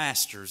was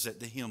masters at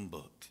the hymn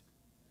book.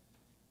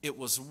 It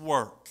was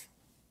work.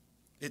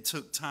 It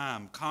took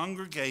time.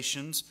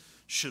 Congregations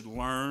should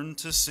learn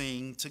to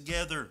sing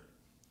together.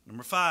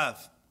 Number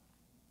 5.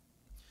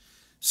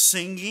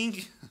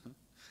 Singing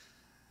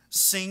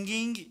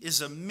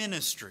is a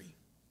ministry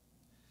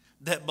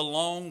that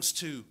belongs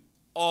to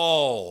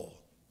all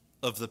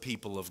of the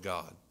people of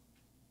God.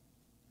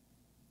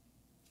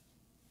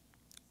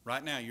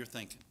 Right now you're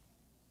thinking,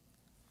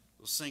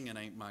 well, singing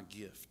ain't my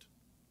gift.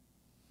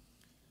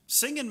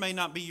 Singing may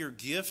not be your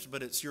gift,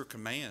 but it's your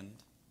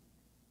command.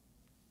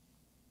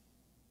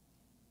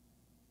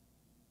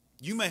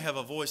 You may have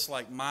a voice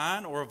like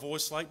mine or a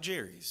voice like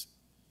Jerry's.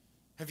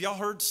 Have y'all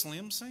heard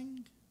Slim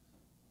sing?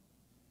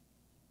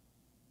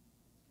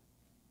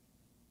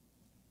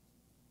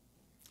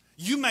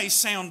 You may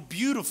sound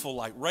beautiful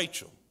like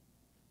Rachel.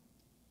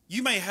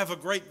 You may have a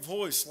great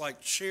voice like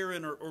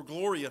Sharon or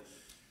Gloria.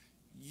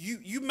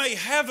 You may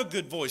have a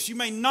good voice. You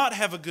may not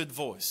have a good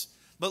voice.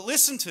 But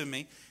listen to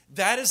me.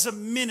 That is a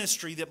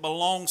ministry that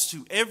belongs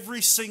to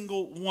every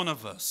single one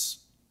of us.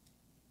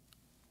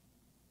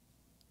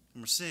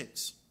 Number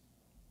 6.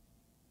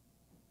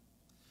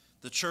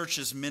 The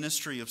church's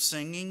ministry of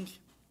singing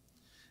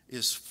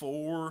is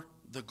for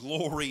the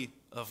glory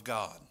of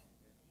God.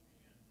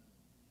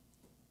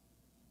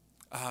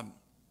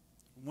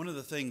 One of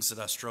the things that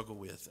I struggle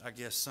with, I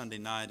guess Sunday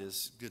night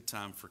is a good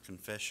time for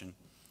confession.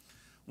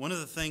 One of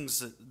the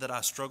things that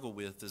I struggle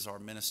with is our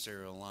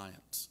ministerial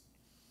alliance.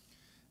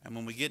 And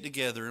when we get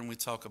together and we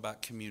talk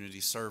about community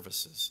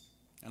services,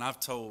 and I've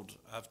told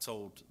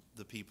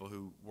the people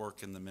who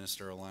work in the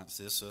ministerial alliance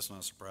this, so that's not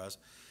a surprise.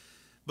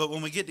 But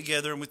when we get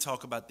together and we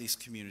talk about these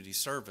community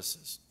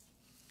services,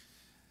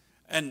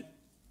 and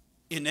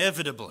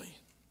inevitably,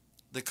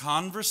 the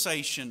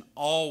conversation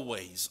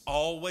always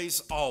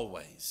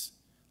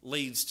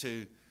leads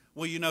to,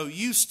 well, you know,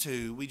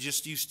 we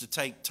just used to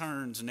take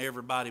turns and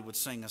everybody would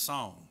sing a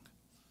song.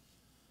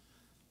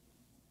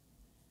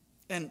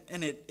 And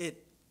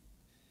it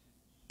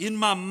in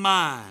my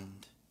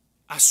mind,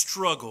 I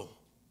struggle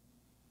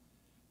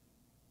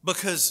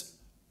because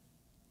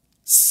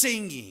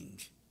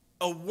singing,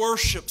 a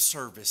worship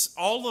service,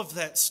 all of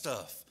that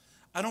stuff,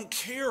 I don't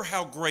care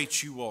how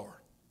great you are.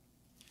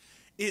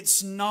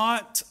 It's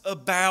not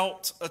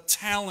about a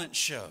talent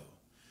show.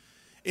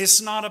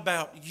 It's not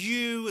about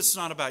you. It's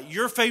not about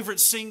your favorite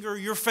singer,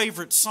 your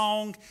favorite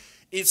song.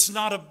 It's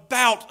not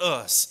about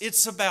us.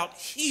 It's about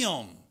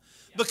Him.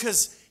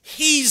 Because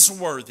He's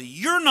worthy.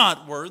 You're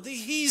not worthy.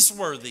 He's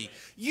worthy.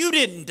 You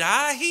didn't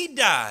die. He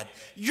died.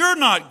 You're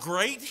not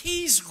great.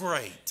 He's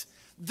great.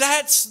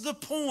 That's the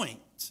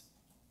point.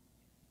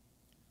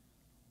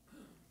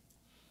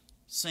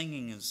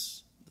 Singing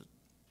is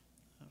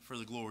for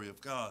the glory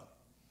of God.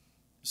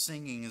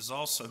 Singing is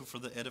also for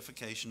the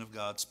edification of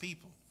God's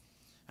people.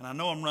 And I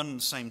know I'm running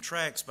the same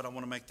tracks, but I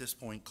want to make this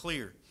point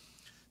clear.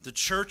 The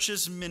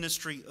church's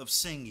ministry of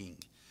singing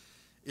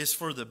is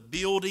for the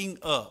building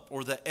up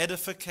or the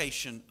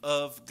edification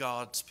of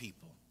God's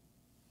people.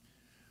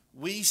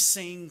 We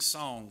sing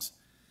songs.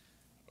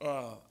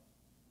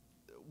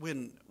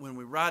 When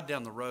we ride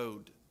down the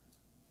road,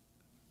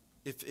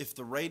 if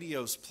the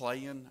radio's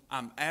playing,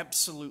 I'm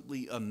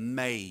absolutely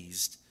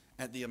amazed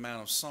at the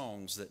amount of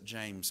songs that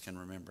James can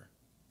remember.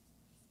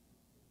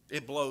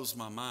 It blows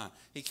my mind.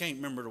 He can't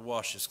remember to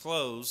wash his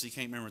clothes. He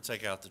can't remember to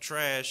take out the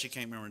trash. He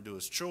can't remember to do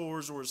his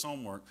chores or his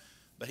homework.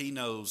 But he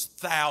knows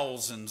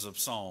thousands of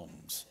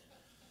songs.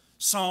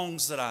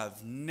 Songs that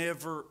I've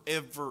never,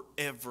 ever,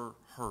 ever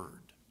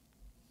heard.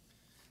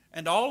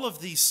 And all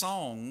of these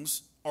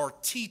songs are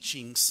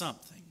teaching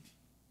something.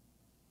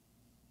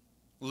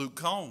 Luke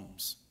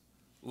Combs,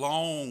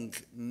 long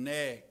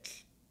neck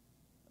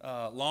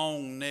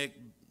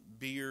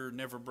beer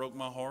never broke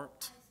my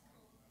heart.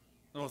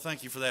 Oh,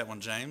 thank you for that one,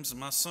 James.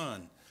 My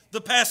son,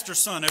 the pastor's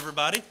son,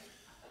 everybody.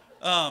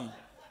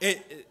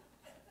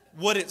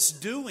 What it's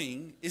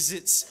doing is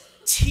it's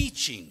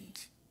teaching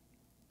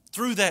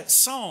through that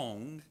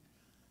song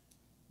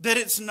that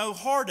it's no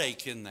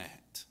heartache in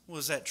that.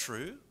 Was that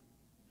true?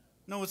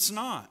 No, it's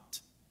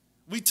not.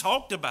 We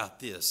talked about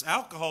this.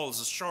 Alcohol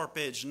is a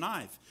sharp-edged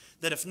knife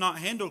that if not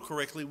handled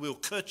correctly will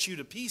cut you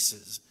to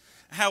pieces.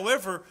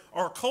 However,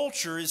 our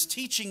culture is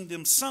teaching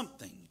them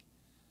something.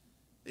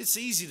 It's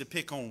easy to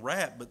pick on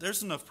rap, but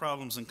there's enough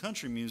problems in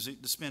country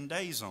music to spend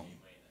days on.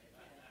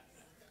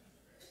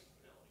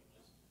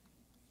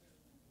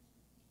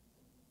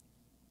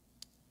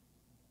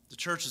 The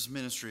church's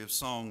ministry of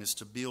song is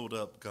to build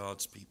up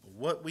God's people.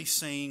 What we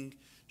sing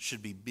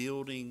should be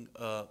building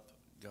up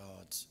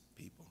God's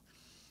people.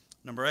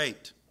 Number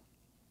 8.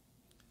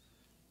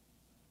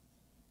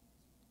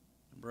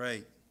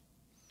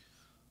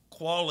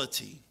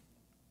 Quality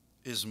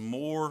is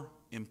more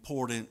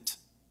important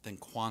than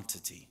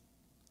quantity.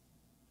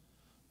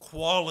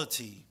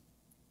 Quality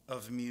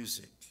of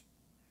music.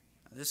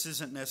 This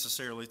isn't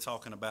necessarily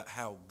talking about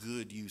how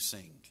good you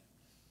sing.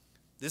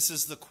 This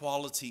is the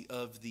quality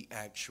of the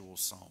actual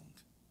song.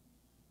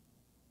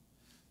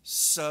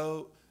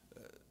 So,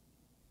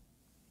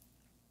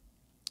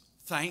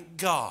 thank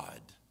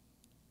God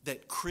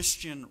that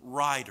Christian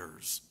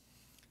writers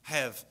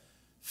have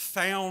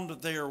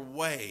found their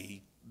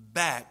way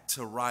back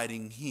to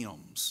writing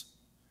hymns.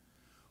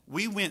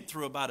 We went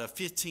through about a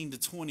 15 to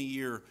 20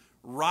 year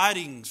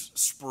writing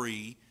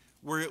spree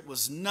where it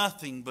was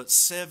nothing but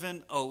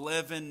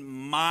 7-11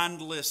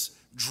 mindless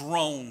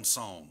drone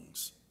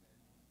songs.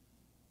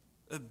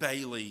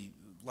 Bailey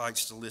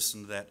likes to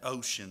listen to that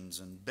Oceans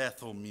and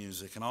Bethel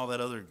music and all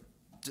that other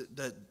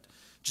that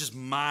just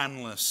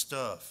mindless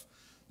stuff.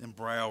 Them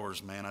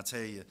Browers, man, I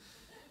tell you,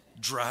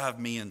 drive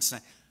me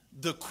insane.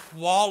 The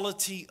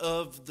quality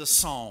of the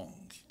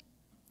song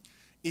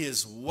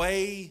is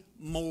way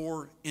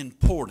more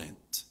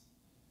important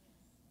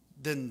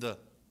than the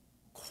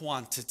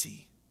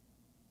quantity.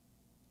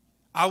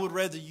 I would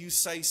rather you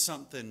say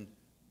something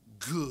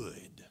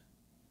good,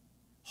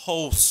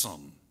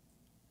 wholesome,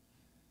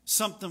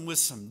 something with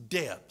some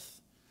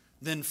depth,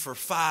 than for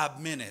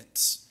 5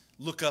 minutes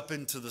look up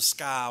into the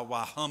sky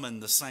while humming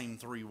the same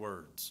 3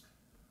 words.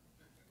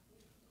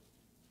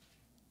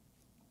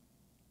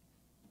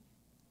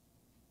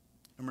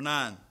 Number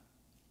 9,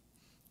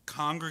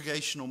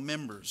 congregational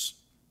members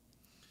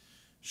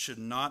should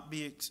not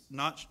be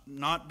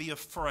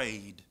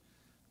afraid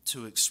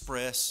to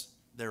express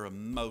their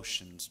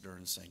emotions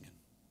during singing.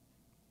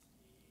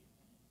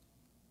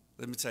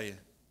 Let me tell you,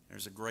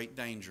 there's a great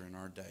danger in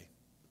our day.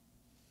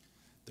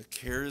 The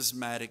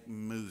charismatic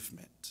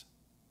movement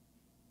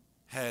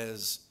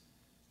has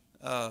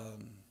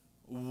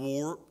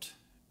warped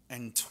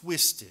and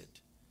twisted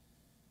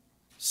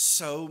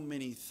so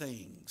many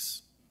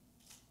things.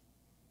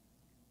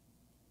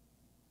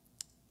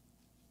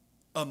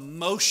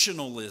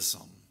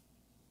 Emotionalism,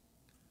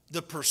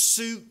 the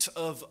pursuit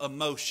of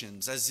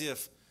emotions, as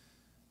if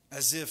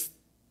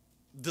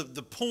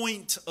the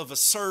point of a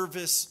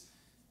service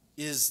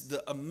is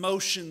the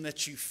emotion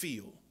that you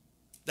feel.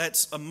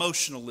 That's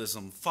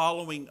emotionalism,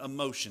 following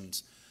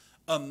emotions.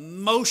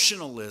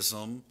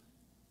 Emotionalism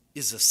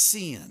is a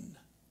sin,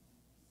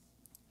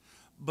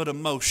 but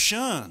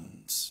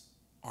emotions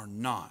are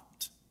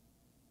not.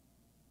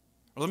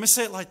 Or let me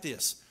say it like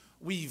this.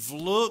 We've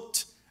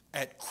looked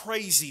at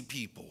crazy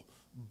people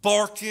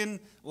barking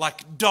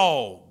like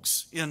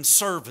dogs in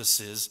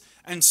services,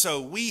 and so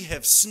we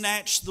have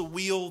snatched the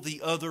wheel the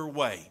other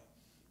way.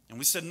 And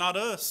we said, not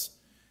us.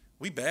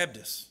 We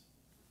Baptists.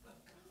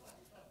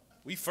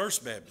 We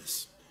First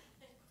Baptists.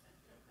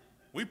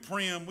 We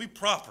prim, we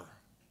proper.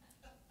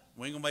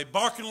 We ain't going to be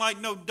barking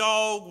like no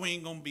dog. We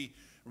ain't going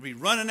to be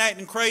running,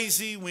 acting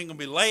crazy. We ain't going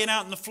to be laying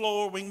out on the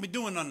floor. We ain't going to be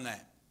doing none of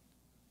that.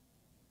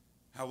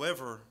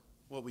 However,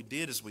 what we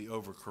did is we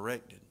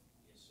overcorrected.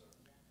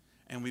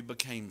 And we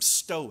became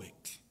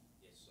stoic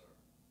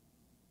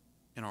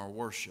in our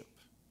worship.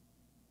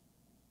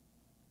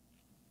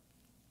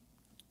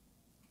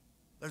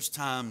 There's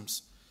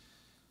times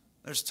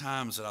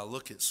that I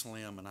look at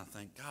Slim and I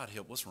think, God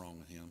help, what's wrong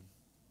with him?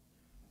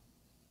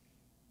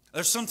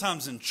 There's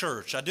sometimes in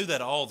church, I do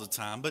that all the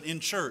time, but in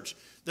church,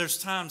 there's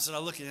times that I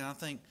look at him and I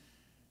think,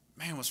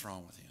 man, what's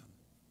wrong with him?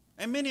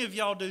 And many of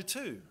y'all do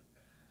too.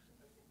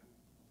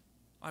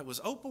 Like,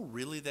 was Opal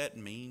really that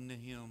mean to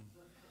him?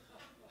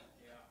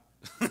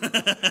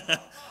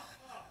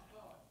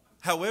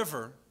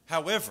 However,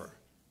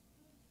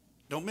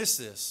 don't miss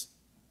this.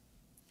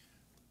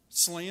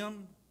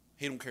 Slim,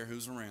 he don't care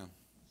who's around.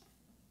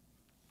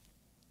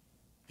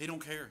 He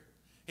don't care.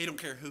 He don't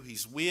care who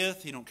he's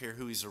with. He don't care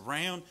who he's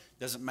around.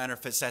 Doesn't matter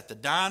if it's at the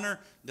diner.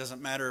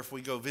 Doesn't matter if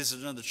we go visit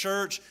another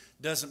church.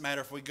 Doesn't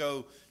matter if we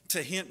go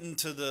to Hinton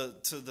to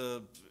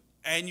the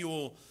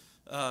annual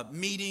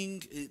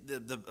meeting,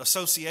 the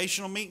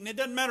associational meeting. It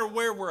doesn't matter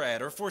where we're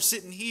at, or if we're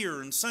sitting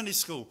here in Sunday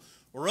school,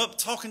 or up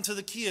talking to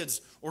the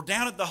kids, or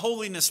down at the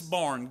holiness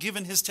barn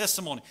giving his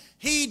testimony.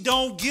 He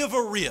don't give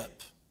a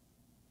rip.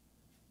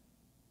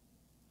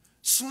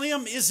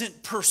 Slim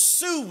isn't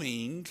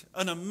pursuing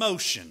an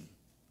emotion.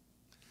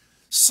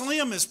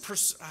 Slim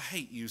is, I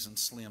hate using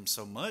Slim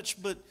so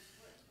much, but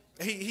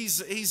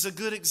he's a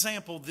good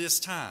example this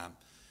time.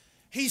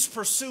 He's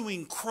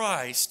pursuing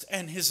Christ,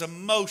 and his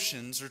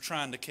emotions are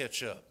trying to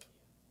catch up.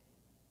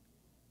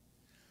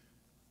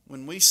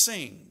 When we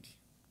sing,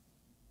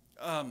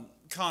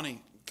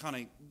 Connie,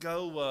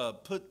 go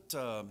put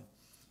To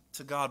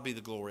God Be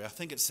the Glory. I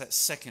think it's that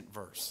second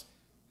verse.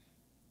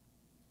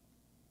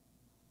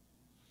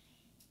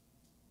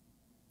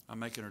 I'm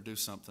making her do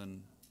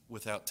something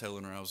without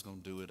telling her I was going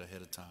to do it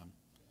ahead of time.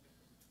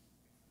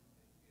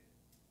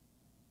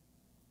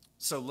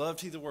 So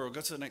loved he the world. Go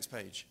to the next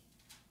page.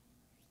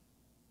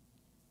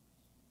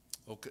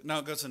 Okay,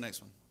 no, go to the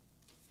next one.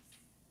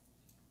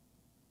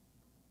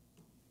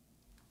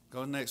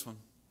 Go to the next one.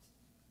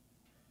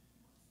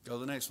 Go to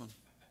the next one.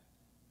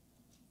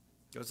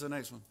 Go to the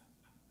next one.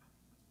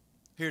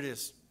 Here it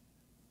is.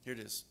 Here it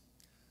is.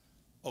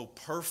 Oh,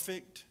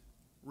 perfect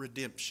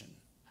redemption.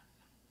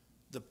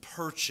 The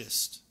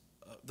purchase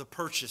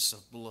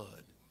of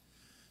blood.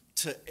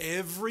 To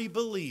every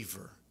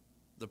believer,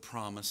 the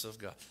promise of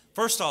God.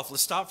 First off,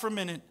 let's stop for a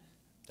minute.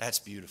 That's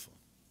beautiful.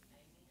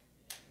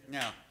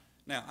 Now,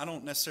 I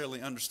don't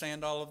necessarily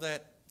understand all of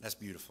that. That's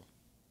beautiful.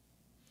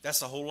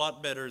 That's a whole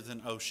lot better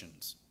than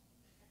oceans.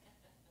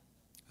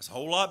 That's a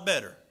whole lot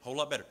better. A whole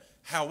lot better.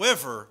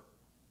 However,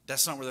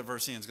 that's not where that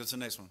verse ends. Go to the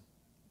next one.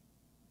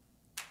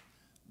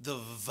 The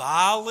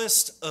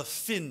vilest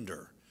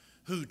offender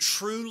who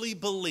truly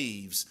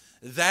believes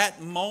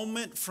that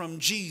moment from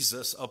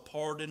Jesus a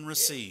pardon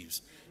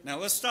receives. Now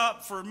let's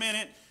stop for a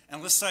minute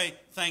and let's say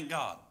thank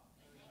God.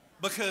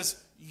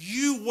 Because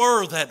you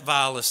were that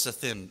vilest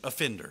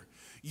offender.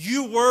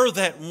 You were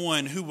that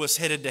one who was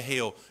headed to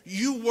hell.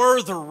 You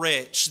were the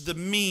wretch, the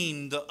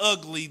mean, the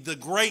ugly, the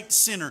great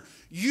sinner.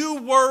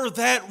 You were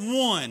that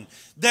one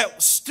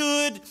that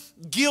stood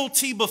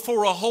guilty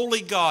before a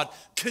holy God,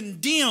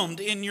 condemned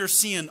in your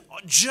sin,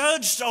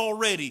 judged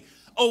already,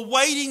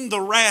 awaiting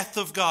the wrath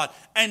of God.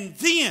 And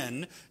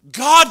then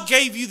God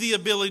gave you the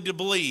ability to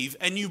believe,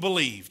 and you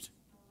believed.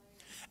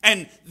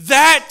 And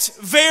that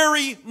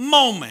very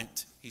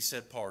moment, he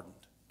said, pardoned.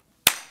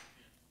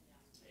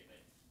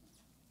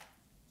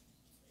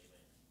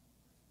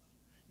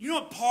 You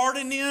know what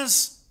pardon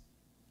is?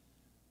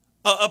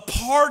 A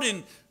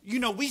pardon,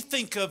 we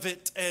think of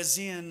it as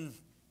in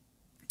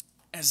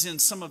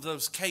some of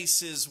those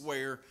cases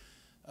where,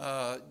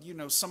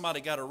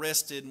 somebody got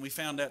arrested and we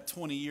found out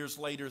 20 years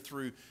later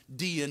through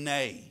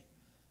DNA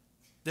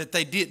that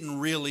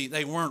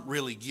they weren't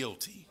really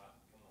guilty.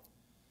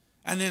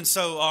 And then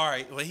all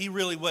right, well, he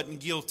really wasn't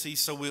guilty,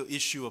 so we'll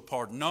issue a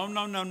pardon. No.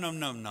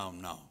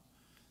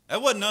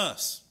 That wasn't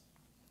us.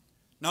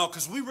 No,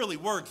 because we really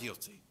were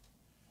guilty.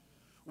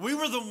 We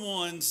were the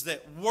ones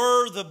that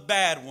were the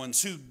bad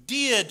ones who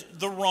did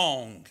the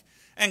wrong.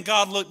 And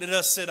God looked at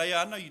us and said, hey,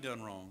 I know you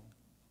done wrong,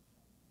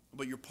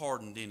 but you're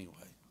pardoned anyway.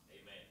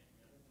 Amen.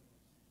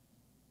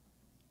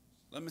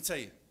 Let me tell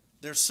you,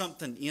 there's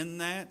something in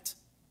that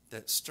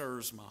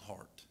stirs my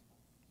heart.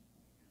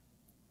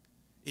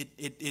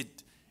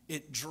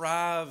 It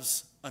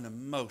drives an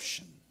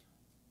emotion.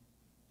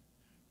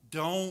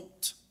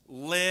 Don't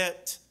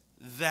let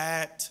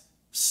that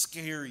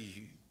scare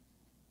you.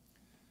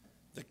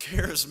 The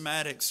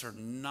charismatics are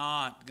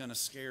not going to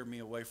scare me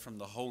away from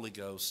the Holy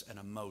Ghost and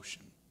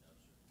emotion.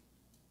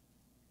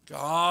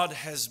 God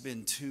has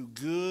been too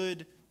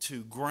good,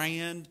 too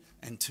grand,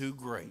 and too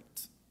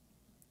great.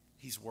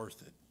 He's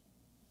worth it.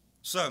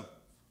 So,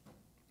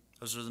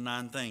 those are the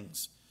 9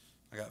 things.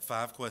 I got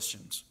 5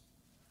 questions.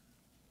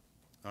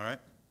 All right?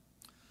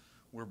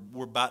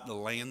 We're about to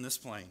land this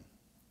plane.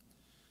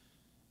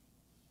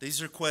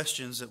 These are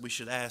questions that we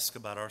should ask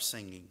about our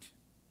singing.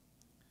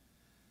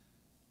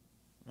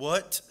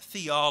 What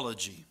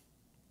theology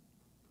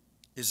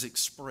is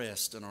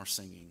expressed in our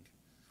singing?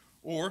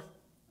 Or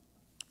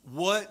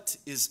what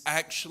is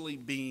actually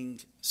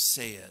being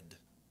said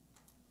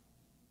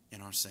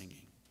in our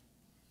singing?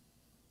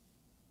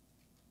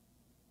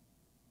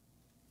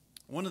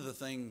 One of the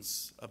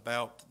things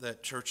about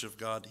that Church of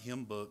God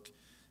hymn book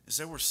is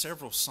there were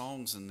several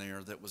songs in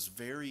there that was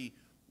very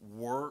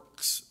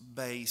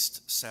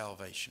works-based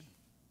salvation.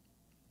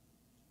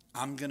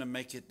 I'm going to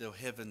make it to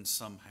heaven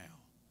somehow.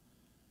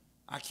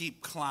 I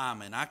keep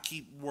climbing, I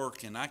keep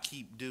working, I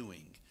keep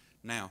doing.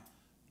 Now,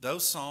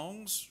 those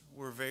songs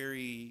were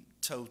very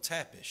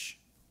toe-tappish.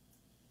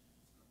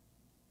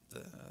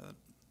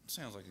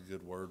 Sounds like a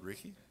good word,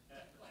 Ricky.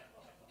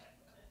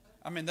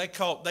 I mean, they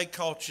caught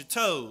your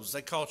toes.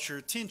 They caught your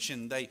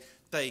attention.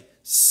 They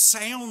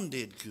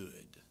sounded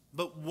good.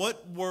 But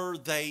what were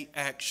they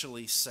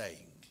actually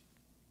saying?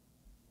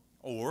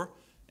 Or,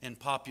 in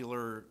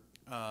popular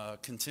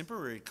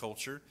contemporary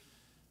culture,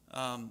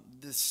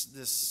 this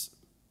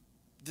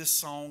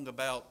song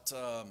about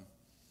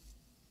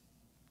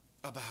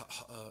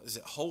is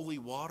it holy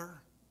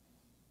water?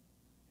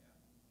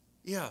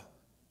 Yeah.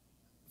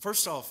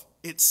 First off,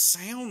 it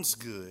sounds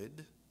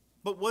good,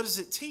 but what is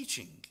it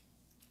teaching?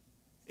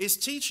 It's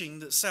teaching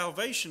that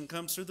salvation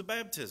comes through the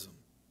baptism.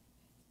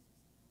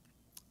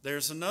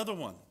 There's another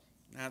one.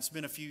 Now, it's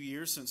been a few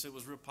years since it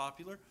was real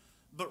popular,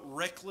 but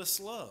reckless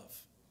love.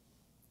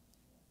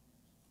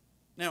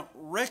 Now,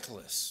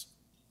 reckless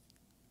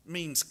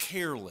means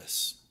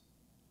careless.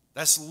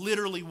 That's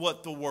literally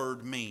what the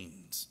word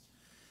means.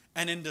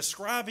 And in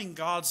describing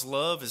God's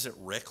love, is it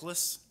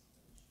reckless?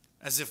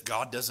 As if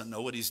God doesn't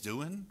know what He's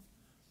doing?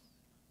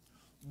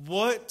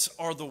 What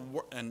are the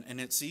and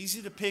it's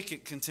easy to pick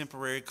at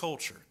contemporary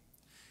culture.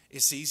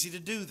 It's easy to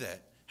do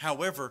that.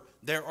 However,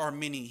 there are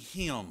many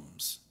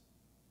hymns.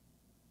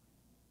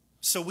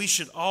 So we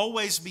should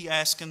always be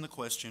asking the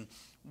question,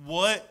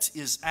 what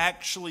is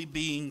actually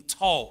being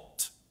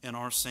taught in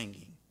our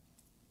singing?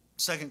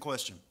 Second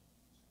question.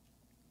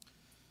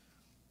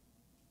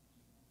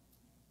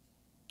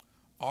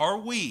 Are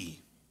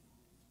we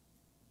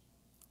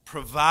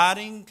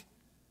providing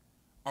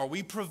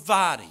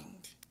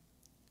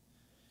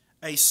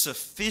a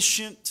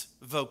sufficient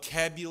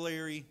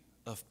vocabulary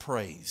of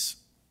praise?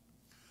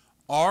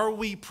 Are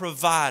we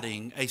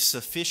providing a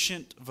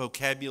sufficient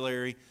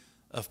vocabulary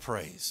of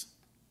praise?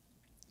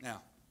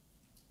 Now,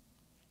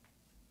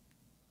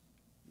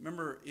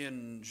 remember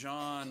in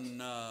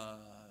John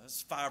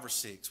 5 or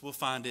 6, we'll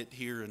find it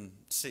here in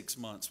 6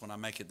 months when I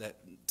make it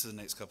to the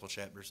next couple of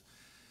chapters.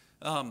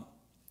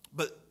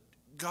 But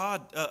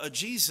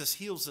Jesus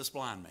heals this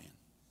blind man.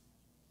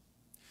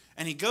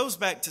 And he goes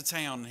back to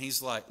town and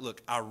he's like,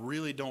 look, I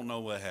really don't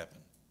know what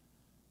happened.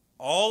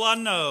 All I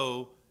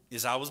know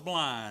is I was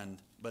blind,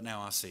 but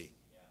now I see.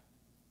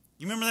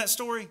 You remember that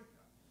story?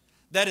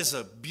 That is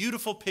a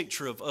beautiful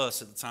picture of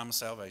us at the time of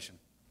salvation.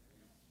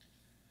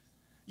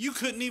 You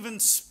couldn't even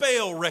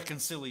spell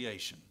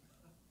reconciliation.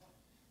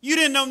 You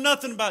didn't know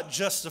nothing about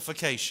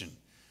justification.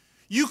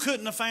 You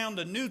couldn't have found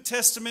a New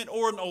Testament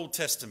or an Old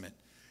Testament.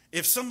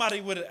 If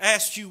somebody would have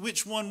asked you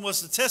which one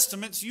was the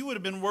testaments, you would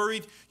have been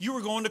worried you were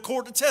going to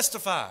court to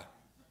testify.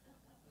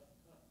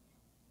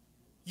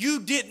 You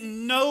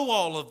didn't know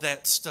all of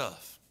that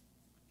stuff.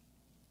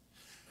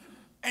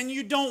 And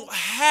you don't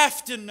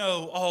have to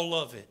know all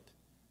of it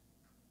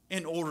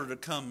in order to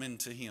come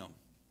into Him.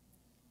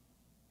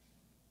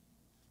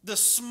 The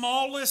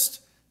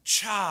smallest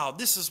child,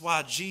 this is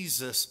why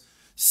Jesus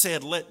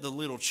said, let the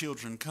little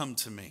children come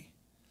to me.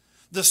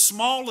 The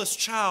smallest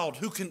child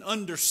who can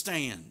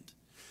understand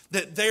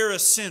that they're a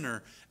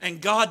sinner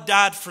and God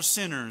died for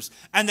sinners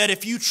and that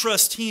if you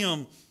trust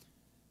Him,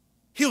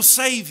 He'll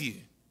save you.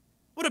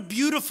 What a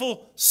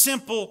beautiful,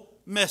 simple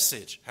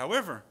message.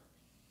 However,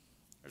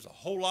 there's a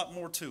whole lot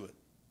more to it.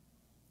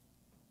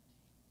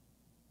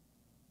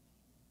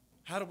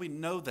 How do we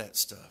know that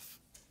stuff?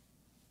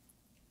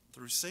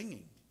 Through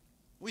singing.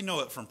 We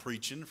know it from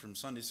preaching, from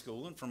Sunday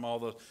school, and from all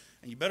the,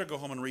 and you better go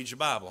home and read your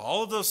Bible.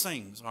 All of those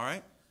things, all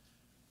right?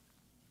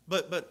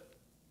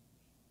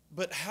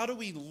 But how do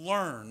we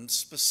learn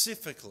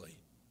specifically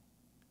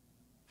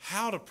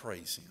how to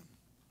praise Him?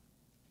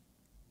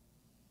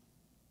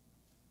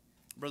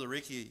 Brother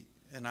Ricky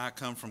and I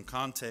come from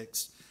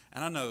context,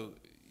 and I know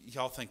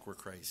y'all think we're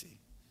crazy.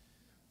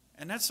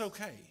 And that's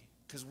okay,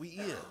 because we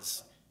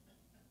is.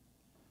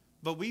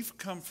 But we've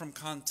come from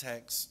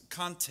context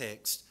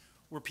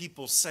where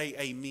people say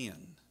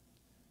amen.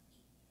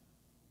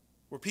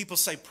 Where people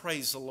say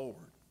praise the Lord.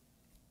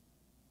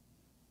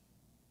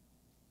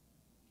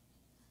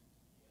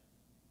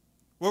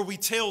 Where we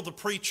tell the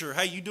preacher,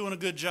 hey, you doing a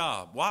good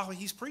job while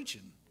he's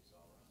preaching.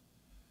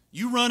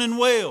 You running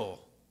well.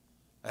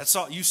 That's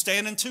all. You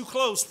standing too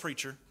close,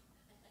 preacher.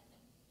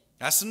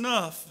 That's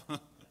enough.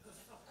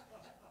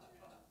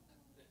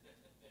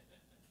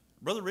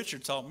 Brother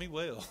Richard taught me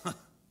well.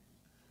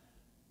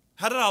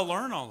 How did I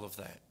learn all of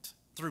that?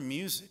 Through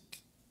music.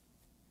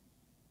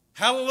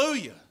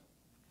 Hallelujah.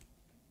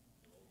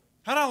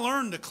 How did I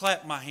learn to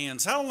clap my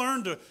hands? How did I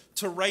learn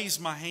to raise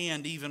my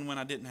hand even when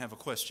I didn't have a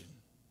question?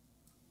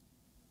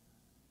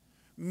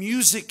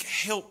 Music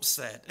helps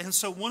that. And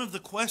so one of the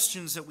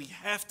questions that we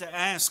have to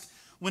ask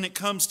when it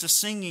comes to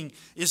singing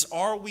is,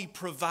 are we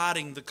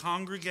providing the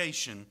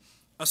congregation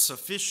a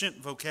sufficient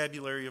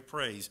vocabulary of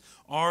praise?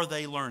 Are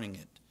they learning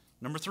it?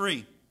 Number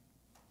 3.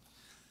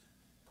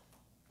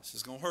 This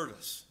is going to hurt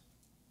us.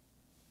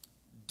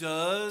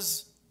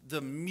 Does the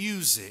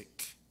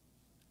music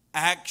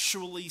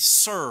actually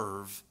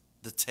serve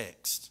the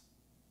text?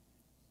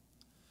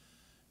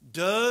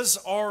 Does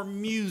our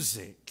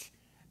music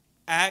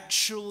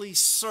actually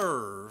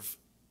serve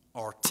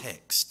our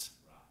text?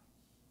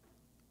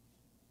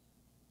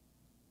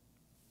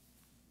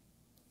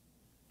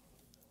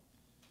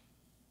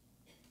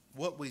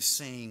 what we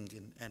sing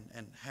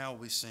and how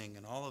we sing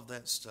and all of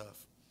that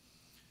stuff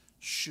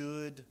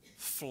should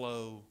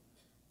flow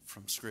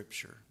from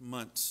Scripture.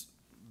 Months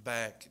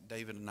back,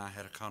 David and I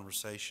had a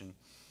conversation.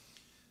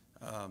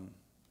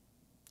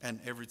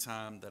 And every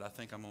time that I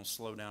think I'm going to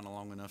slow down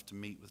long enough to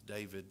meet with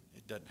David,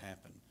 it doesn't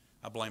happen.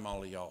 I blame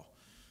all of y'all.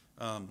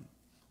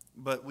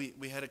 But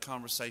we had a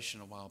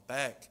conversation a while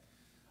back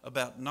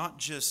about not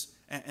just,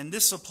 and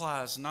this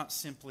applies not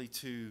simply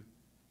to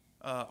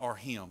our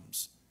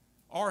hymns.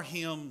 Our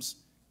hymns,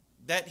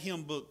 that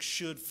hymn book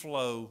should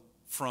flow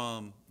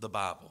from the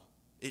Bible.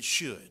 It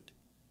should.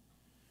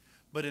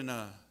 But in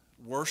a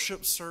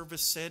worship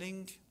service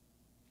setting,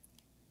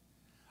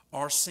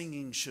 our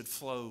singing should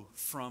flow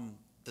from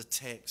the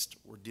text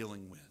we're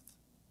dealing with.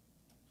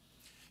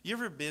 You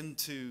ever been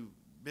to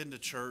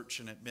church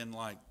and it been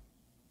like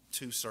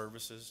 2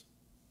 services?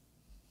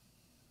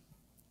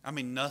 I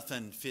mean,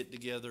 nothing fit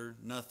together,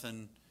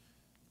 nothing.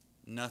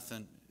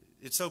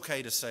 It's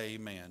okay to say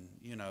amen.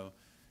 You know,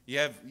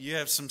 you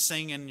have some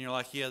singing and you're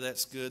like, yeah,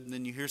 that's good. And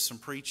then you hear some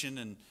preaching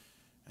and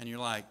you're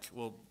like,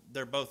 well,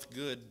 they're both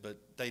good, but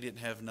they didn't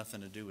have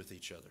nothing to do with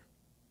each other.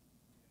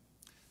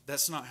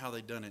 That's not how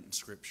they done it in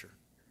Scripture.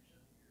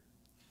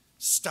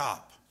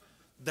 Stop.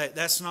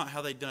 That's not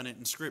how they done it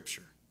in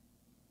Scripture.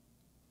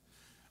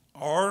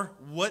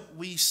 What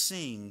we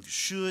sing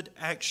should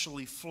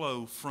actually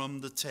flow from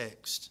the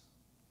text.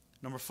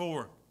 Number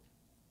 4.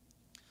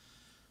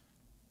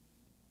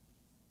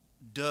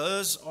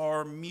 Does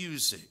our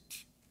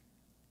music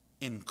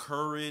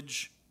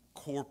encourage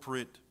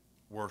corporate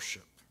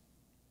worship?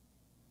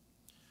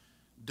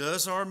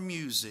 Does our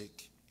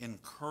music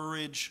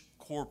encourage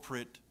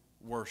corporate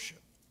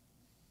worship?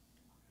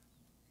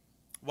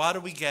 Why do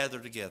we gather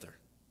together?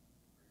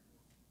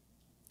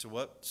 To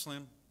what,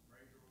 Slim?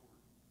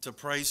 To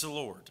praise the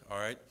Lord, all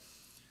right?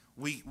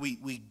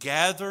 We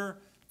gather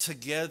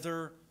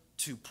together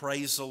to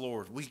praise the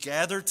Lord. We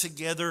gather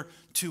together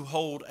to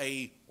hold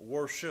a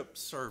worship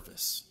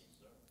service.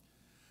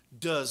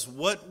 Does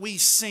what we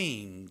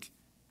sing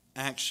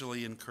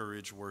actually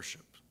encourage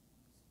worship?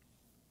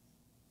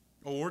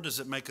 Or does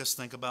it make us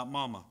think about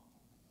Mama?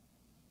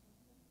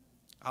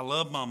 I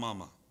love my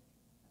mama.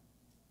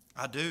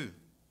 I do.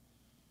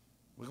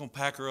 We're going to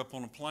pack her up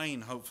on a plane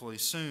hopefully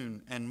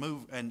soon and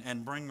move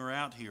and bring her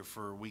out here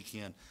for a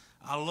weekend.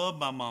 I love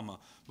my mama.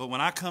 But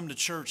when I come to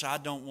church, I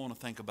don't want to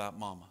think about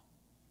Mama.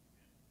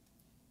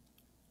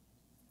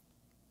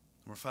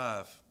 Number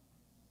 5.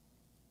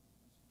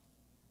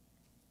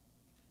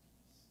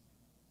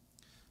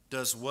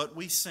 Does what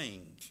we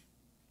sing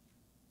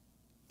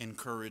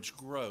encourage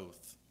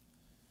growth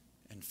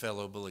in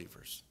fellow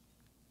believers?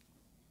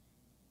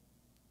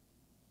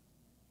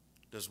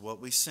 Does what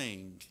we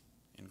sing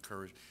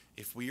encourage?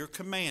 If we are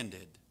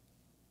commanded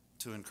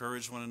to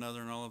encourage one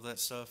another and all of that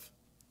stuff,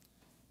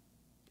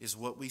 is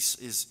what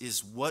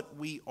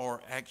we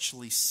are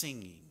actually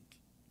singing,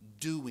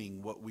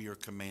 doing what we are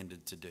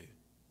commanded to do.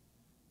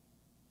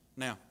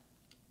 Now,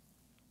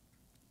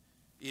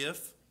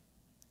 if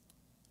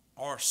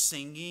our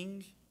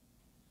singing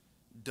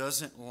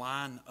doesn't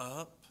line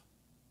up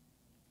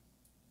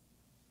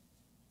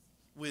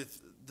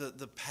with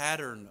the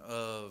pattern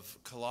of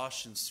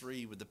Colossians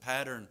 3, with the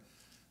pattern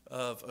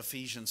of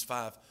Ephesians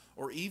 5,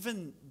 or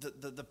even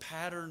the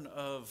pattern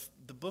of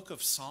the book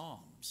of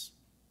Psalms.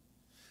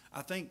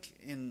 I think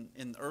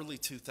in early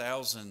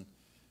 2000,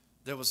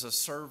 there was a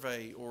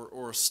survey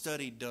or a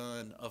study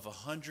done of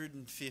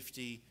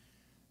 150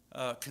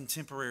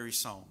 contemporary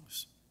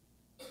songs.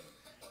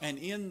 And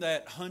in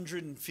that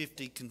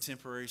 150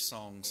 contemporary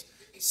songs,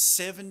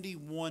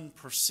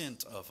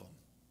 71% of them,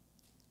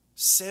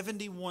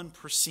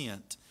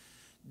 71%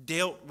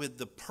 dealt with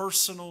the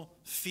personal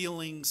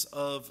feelings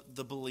of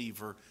the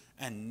believer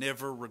and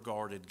never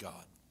regarded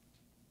God.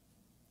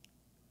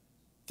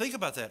 Think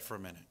about that for a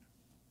minute.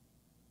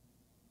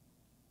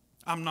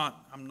 I'm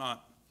not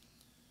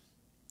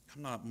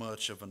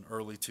much of an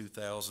early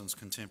 2000s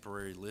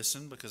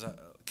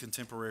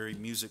contemporary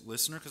music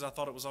listener because I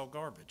thought it was all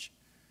garbage.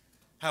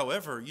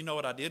 However, you know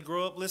what I did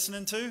grow up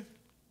listening to? Songs.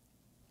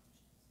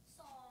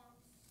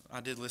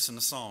 I did listen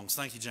to songs.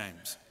 Thank you,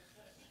 James.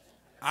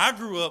 I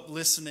grew up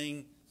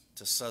listening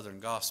to Southern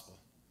gospel.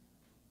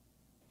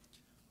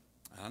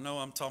 I know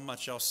I'm talking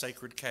about y'all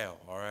sacred cow,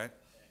 all right?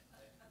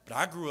 But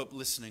I grew up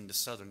listening to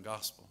Southern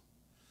gospel.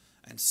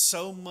 And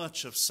so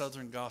much of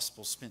Southern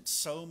gospel spent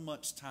so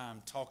much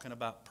time talking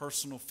about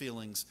personal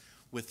feelings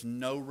with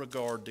no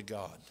regard to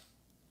God.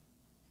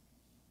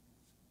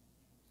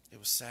 It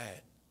was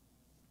sad.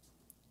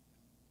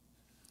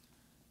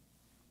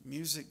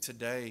 Music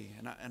today,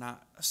 and I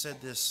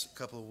said this a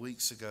couple of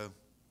weeks ago,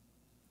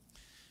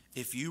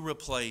 if you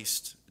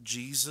replaced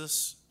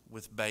Jesus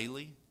with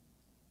Bailey,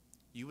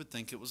 you would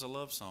think it was a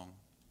love song.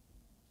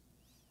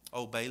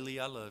 Oh, Bailey,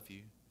 I love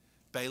you.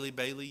 Bailey,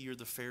 Bailey, you're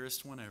the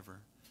fairest one ever.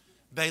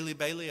 Bailey,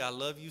 Bailey, I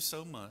love you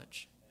so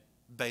much.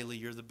 Bailey,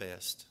 you're the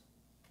best.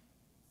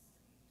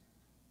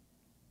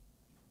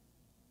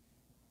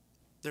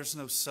 There's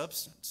no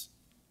substance.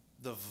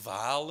 The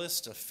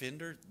vilest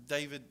offender,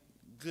 David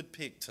good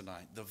pick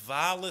tonight. The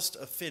vilest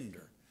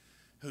offender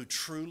who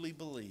truly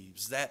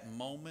believes that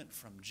moment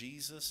from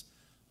Jesus,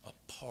 a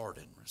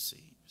pardon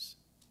receives.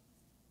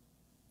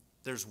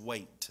 There's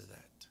weight to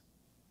that.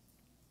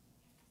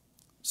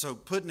 So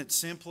putting it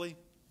simply,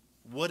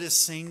 what is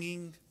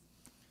singing?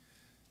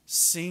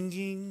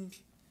 Singing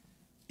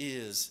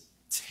is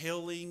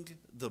telling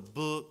the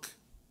book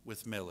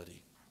with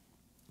melody.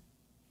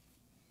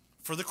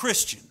 For the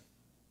Christian,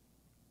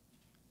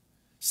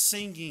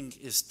 singing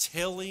is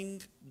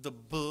telling the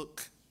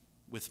book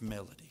with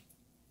melody.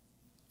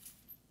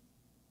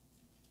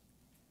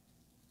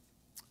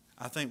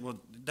 I think, well,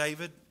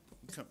 David,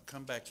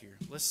 come back here.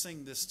 Let's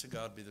sing this "To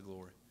God Be the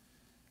Glory."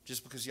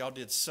 Just because y'all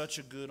did such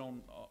a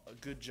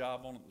good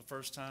job on it the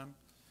first time.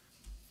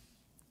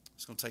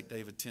 It's going to take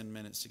David 10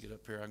 minutes to get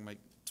up here. I can make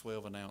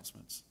 12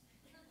 announcements.